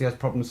sometimes he has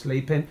problems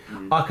sleeping.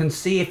 I can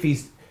see if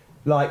he's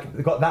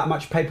got that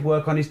much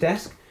paperwork on his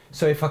desk.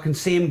 So if I can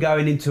see him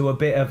going into a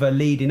bit of a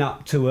leading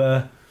up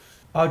to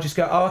I'll just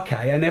go, oh,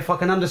 okay. And if I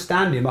can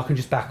understand him, I can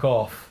just back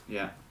off.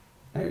 Yeah.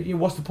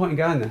 What's the point in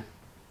going there?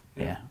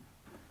 Yeah.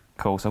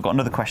 Cool. So I've got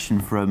another question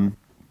from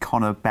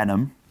Connor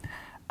Benham,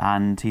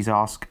 and he's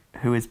asked,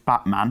 who is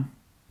Batman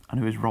and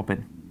who is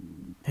Robin?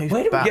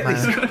 Where did we get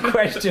these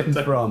questions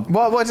from?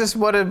 Well, when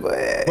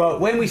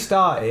we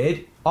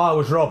started, I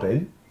was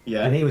Robin,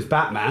 and he was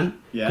Batman,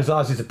 because I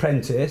was his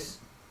apprentice.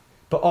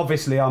 But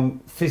obviously, I'm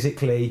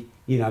physically,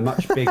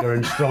 much bigger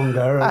and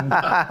stronger, and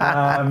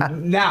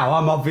now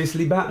I'm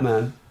obviously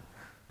Batman.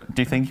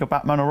 Do you think you're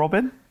Batman or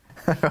Robin?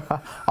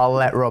 I'll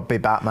let Rob be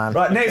Batman.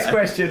 Right, next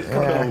question.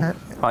 Yeah.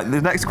 Right,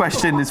 the next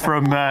question is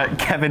from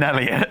Kevin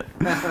Elliott.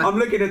 I'm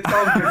looking at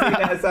Tom because he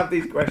let us have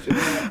these questions.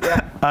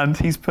 Yeah. And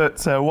he's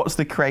put, what's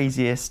the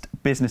craziest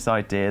business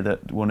idea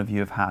that one of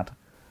you have had?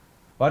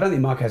 Well, I don't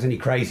think Mark has any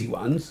crazy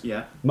ones.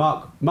 Yeah.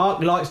 Mark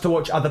likes to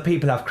watch other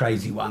people have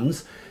crazy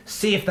ones,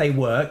 see if they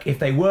work. If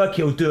they work,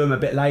 he'll do them a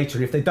bit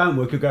later. If they don't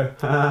work, he'll go,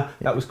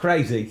 that was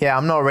crazy. Yeah,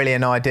 I'm not really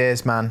an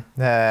ideas man.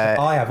 So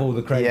I have all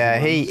the crazy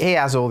ones. He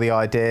has all the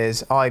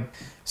ideas. I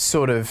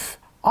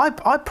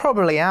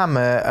probably am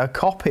a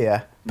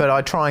copier, but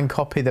I try and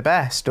copy the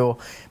best or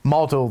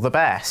model the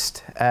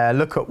best.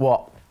 Look at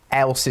what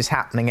else is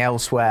happening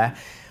elsewhere.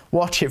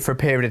 Watch it for a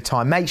period of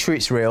time, make sure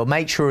it's real,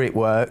 make sure it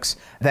works,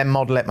 then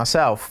model it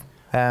myself.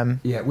 I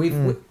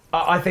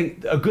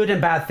think a good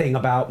and bad thing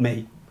about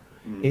me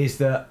is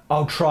that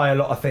I'll try a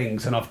lot of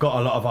things and I've got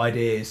a lot of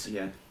ideas.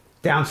 Yeah.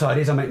 Downside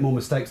is I make more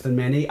mistakes than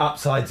many.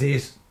 Upsides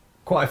is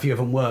quite a few of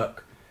them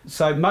work.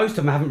 So most of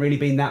them haven't really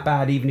been that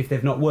bad, even if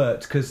they've not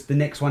worked, because the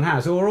next one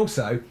has. Or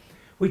also,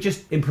 we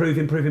just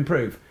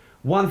improve.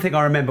 One thing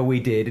I remember we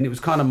did, and it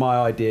was kind of my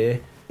idea,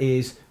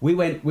 is we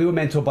were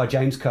mentored by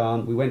James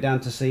Caan. We went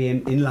down to see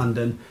him in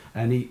London,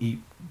 and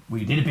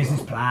we did a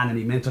business plan, and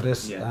he mentored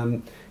us. Yeah.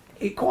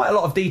 Quite a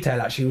lot of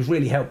detail, actually. It was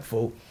really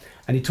helpful.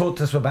 And he taught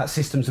us about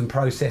systems and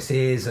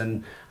processes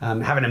and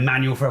having a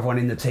manual for everyone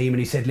in the team. And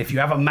he said, if you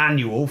have a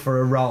manual for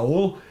a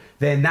role,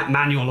 then that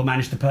manual will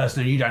manage the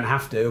person and you don't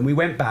have to. And we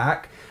went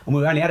back, and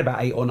we only had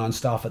about 8 or 9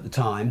 staff at the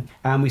time.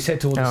 And we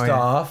said to all the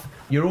staff,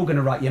 you're all going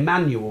to write your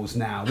manuals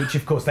now, which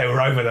of course they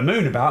were over the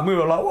moon about. And we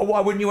were like, well,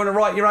 why wouldn't you want to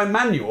write your own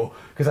manual?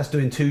 Because that's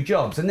doing 2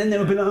 jobs. And then they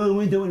would be like,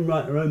 we don't want to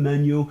write our own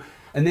manual.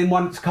 And then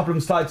once a couple of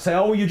them started to say,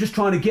 oh, you're just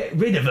trying to get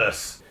rid of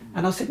us.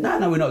 And I said,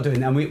 no, we're not doing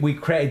that. And we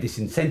created this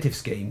incentive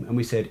scheme. And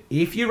we said,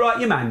 if you write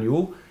your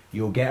manual,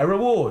 you'll get a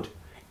reward.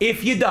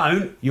 If you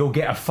don't, you'll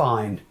get a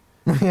fine.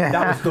 Yeah.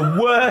 That was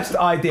the worst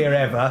idea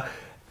ever.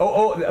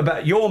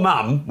 About your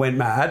mum went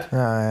mad. Oh,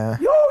 yeah.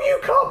 You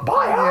can't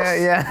buy us.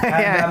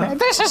 Yeah.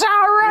 This is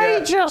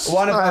outrageous.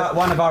 Yeah,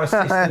 one of our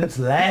assistants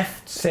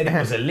left, said it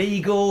was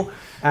illegal,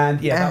 and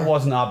that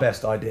wasn't our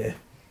best idea.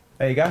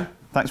 There you go.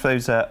 Thanks for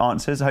those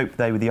answers. I hope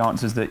they were the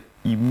answers that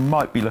you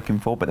might be looking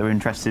for, but they were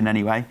interested in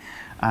anyway.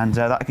 And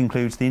that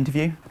concludes the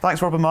interview.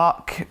 Thanks, Rob and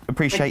Mark.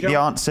 Appreciate the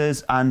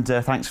answers, and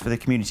thanks for the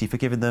community for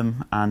giving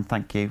them. And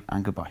thank you,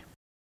 and goodbye.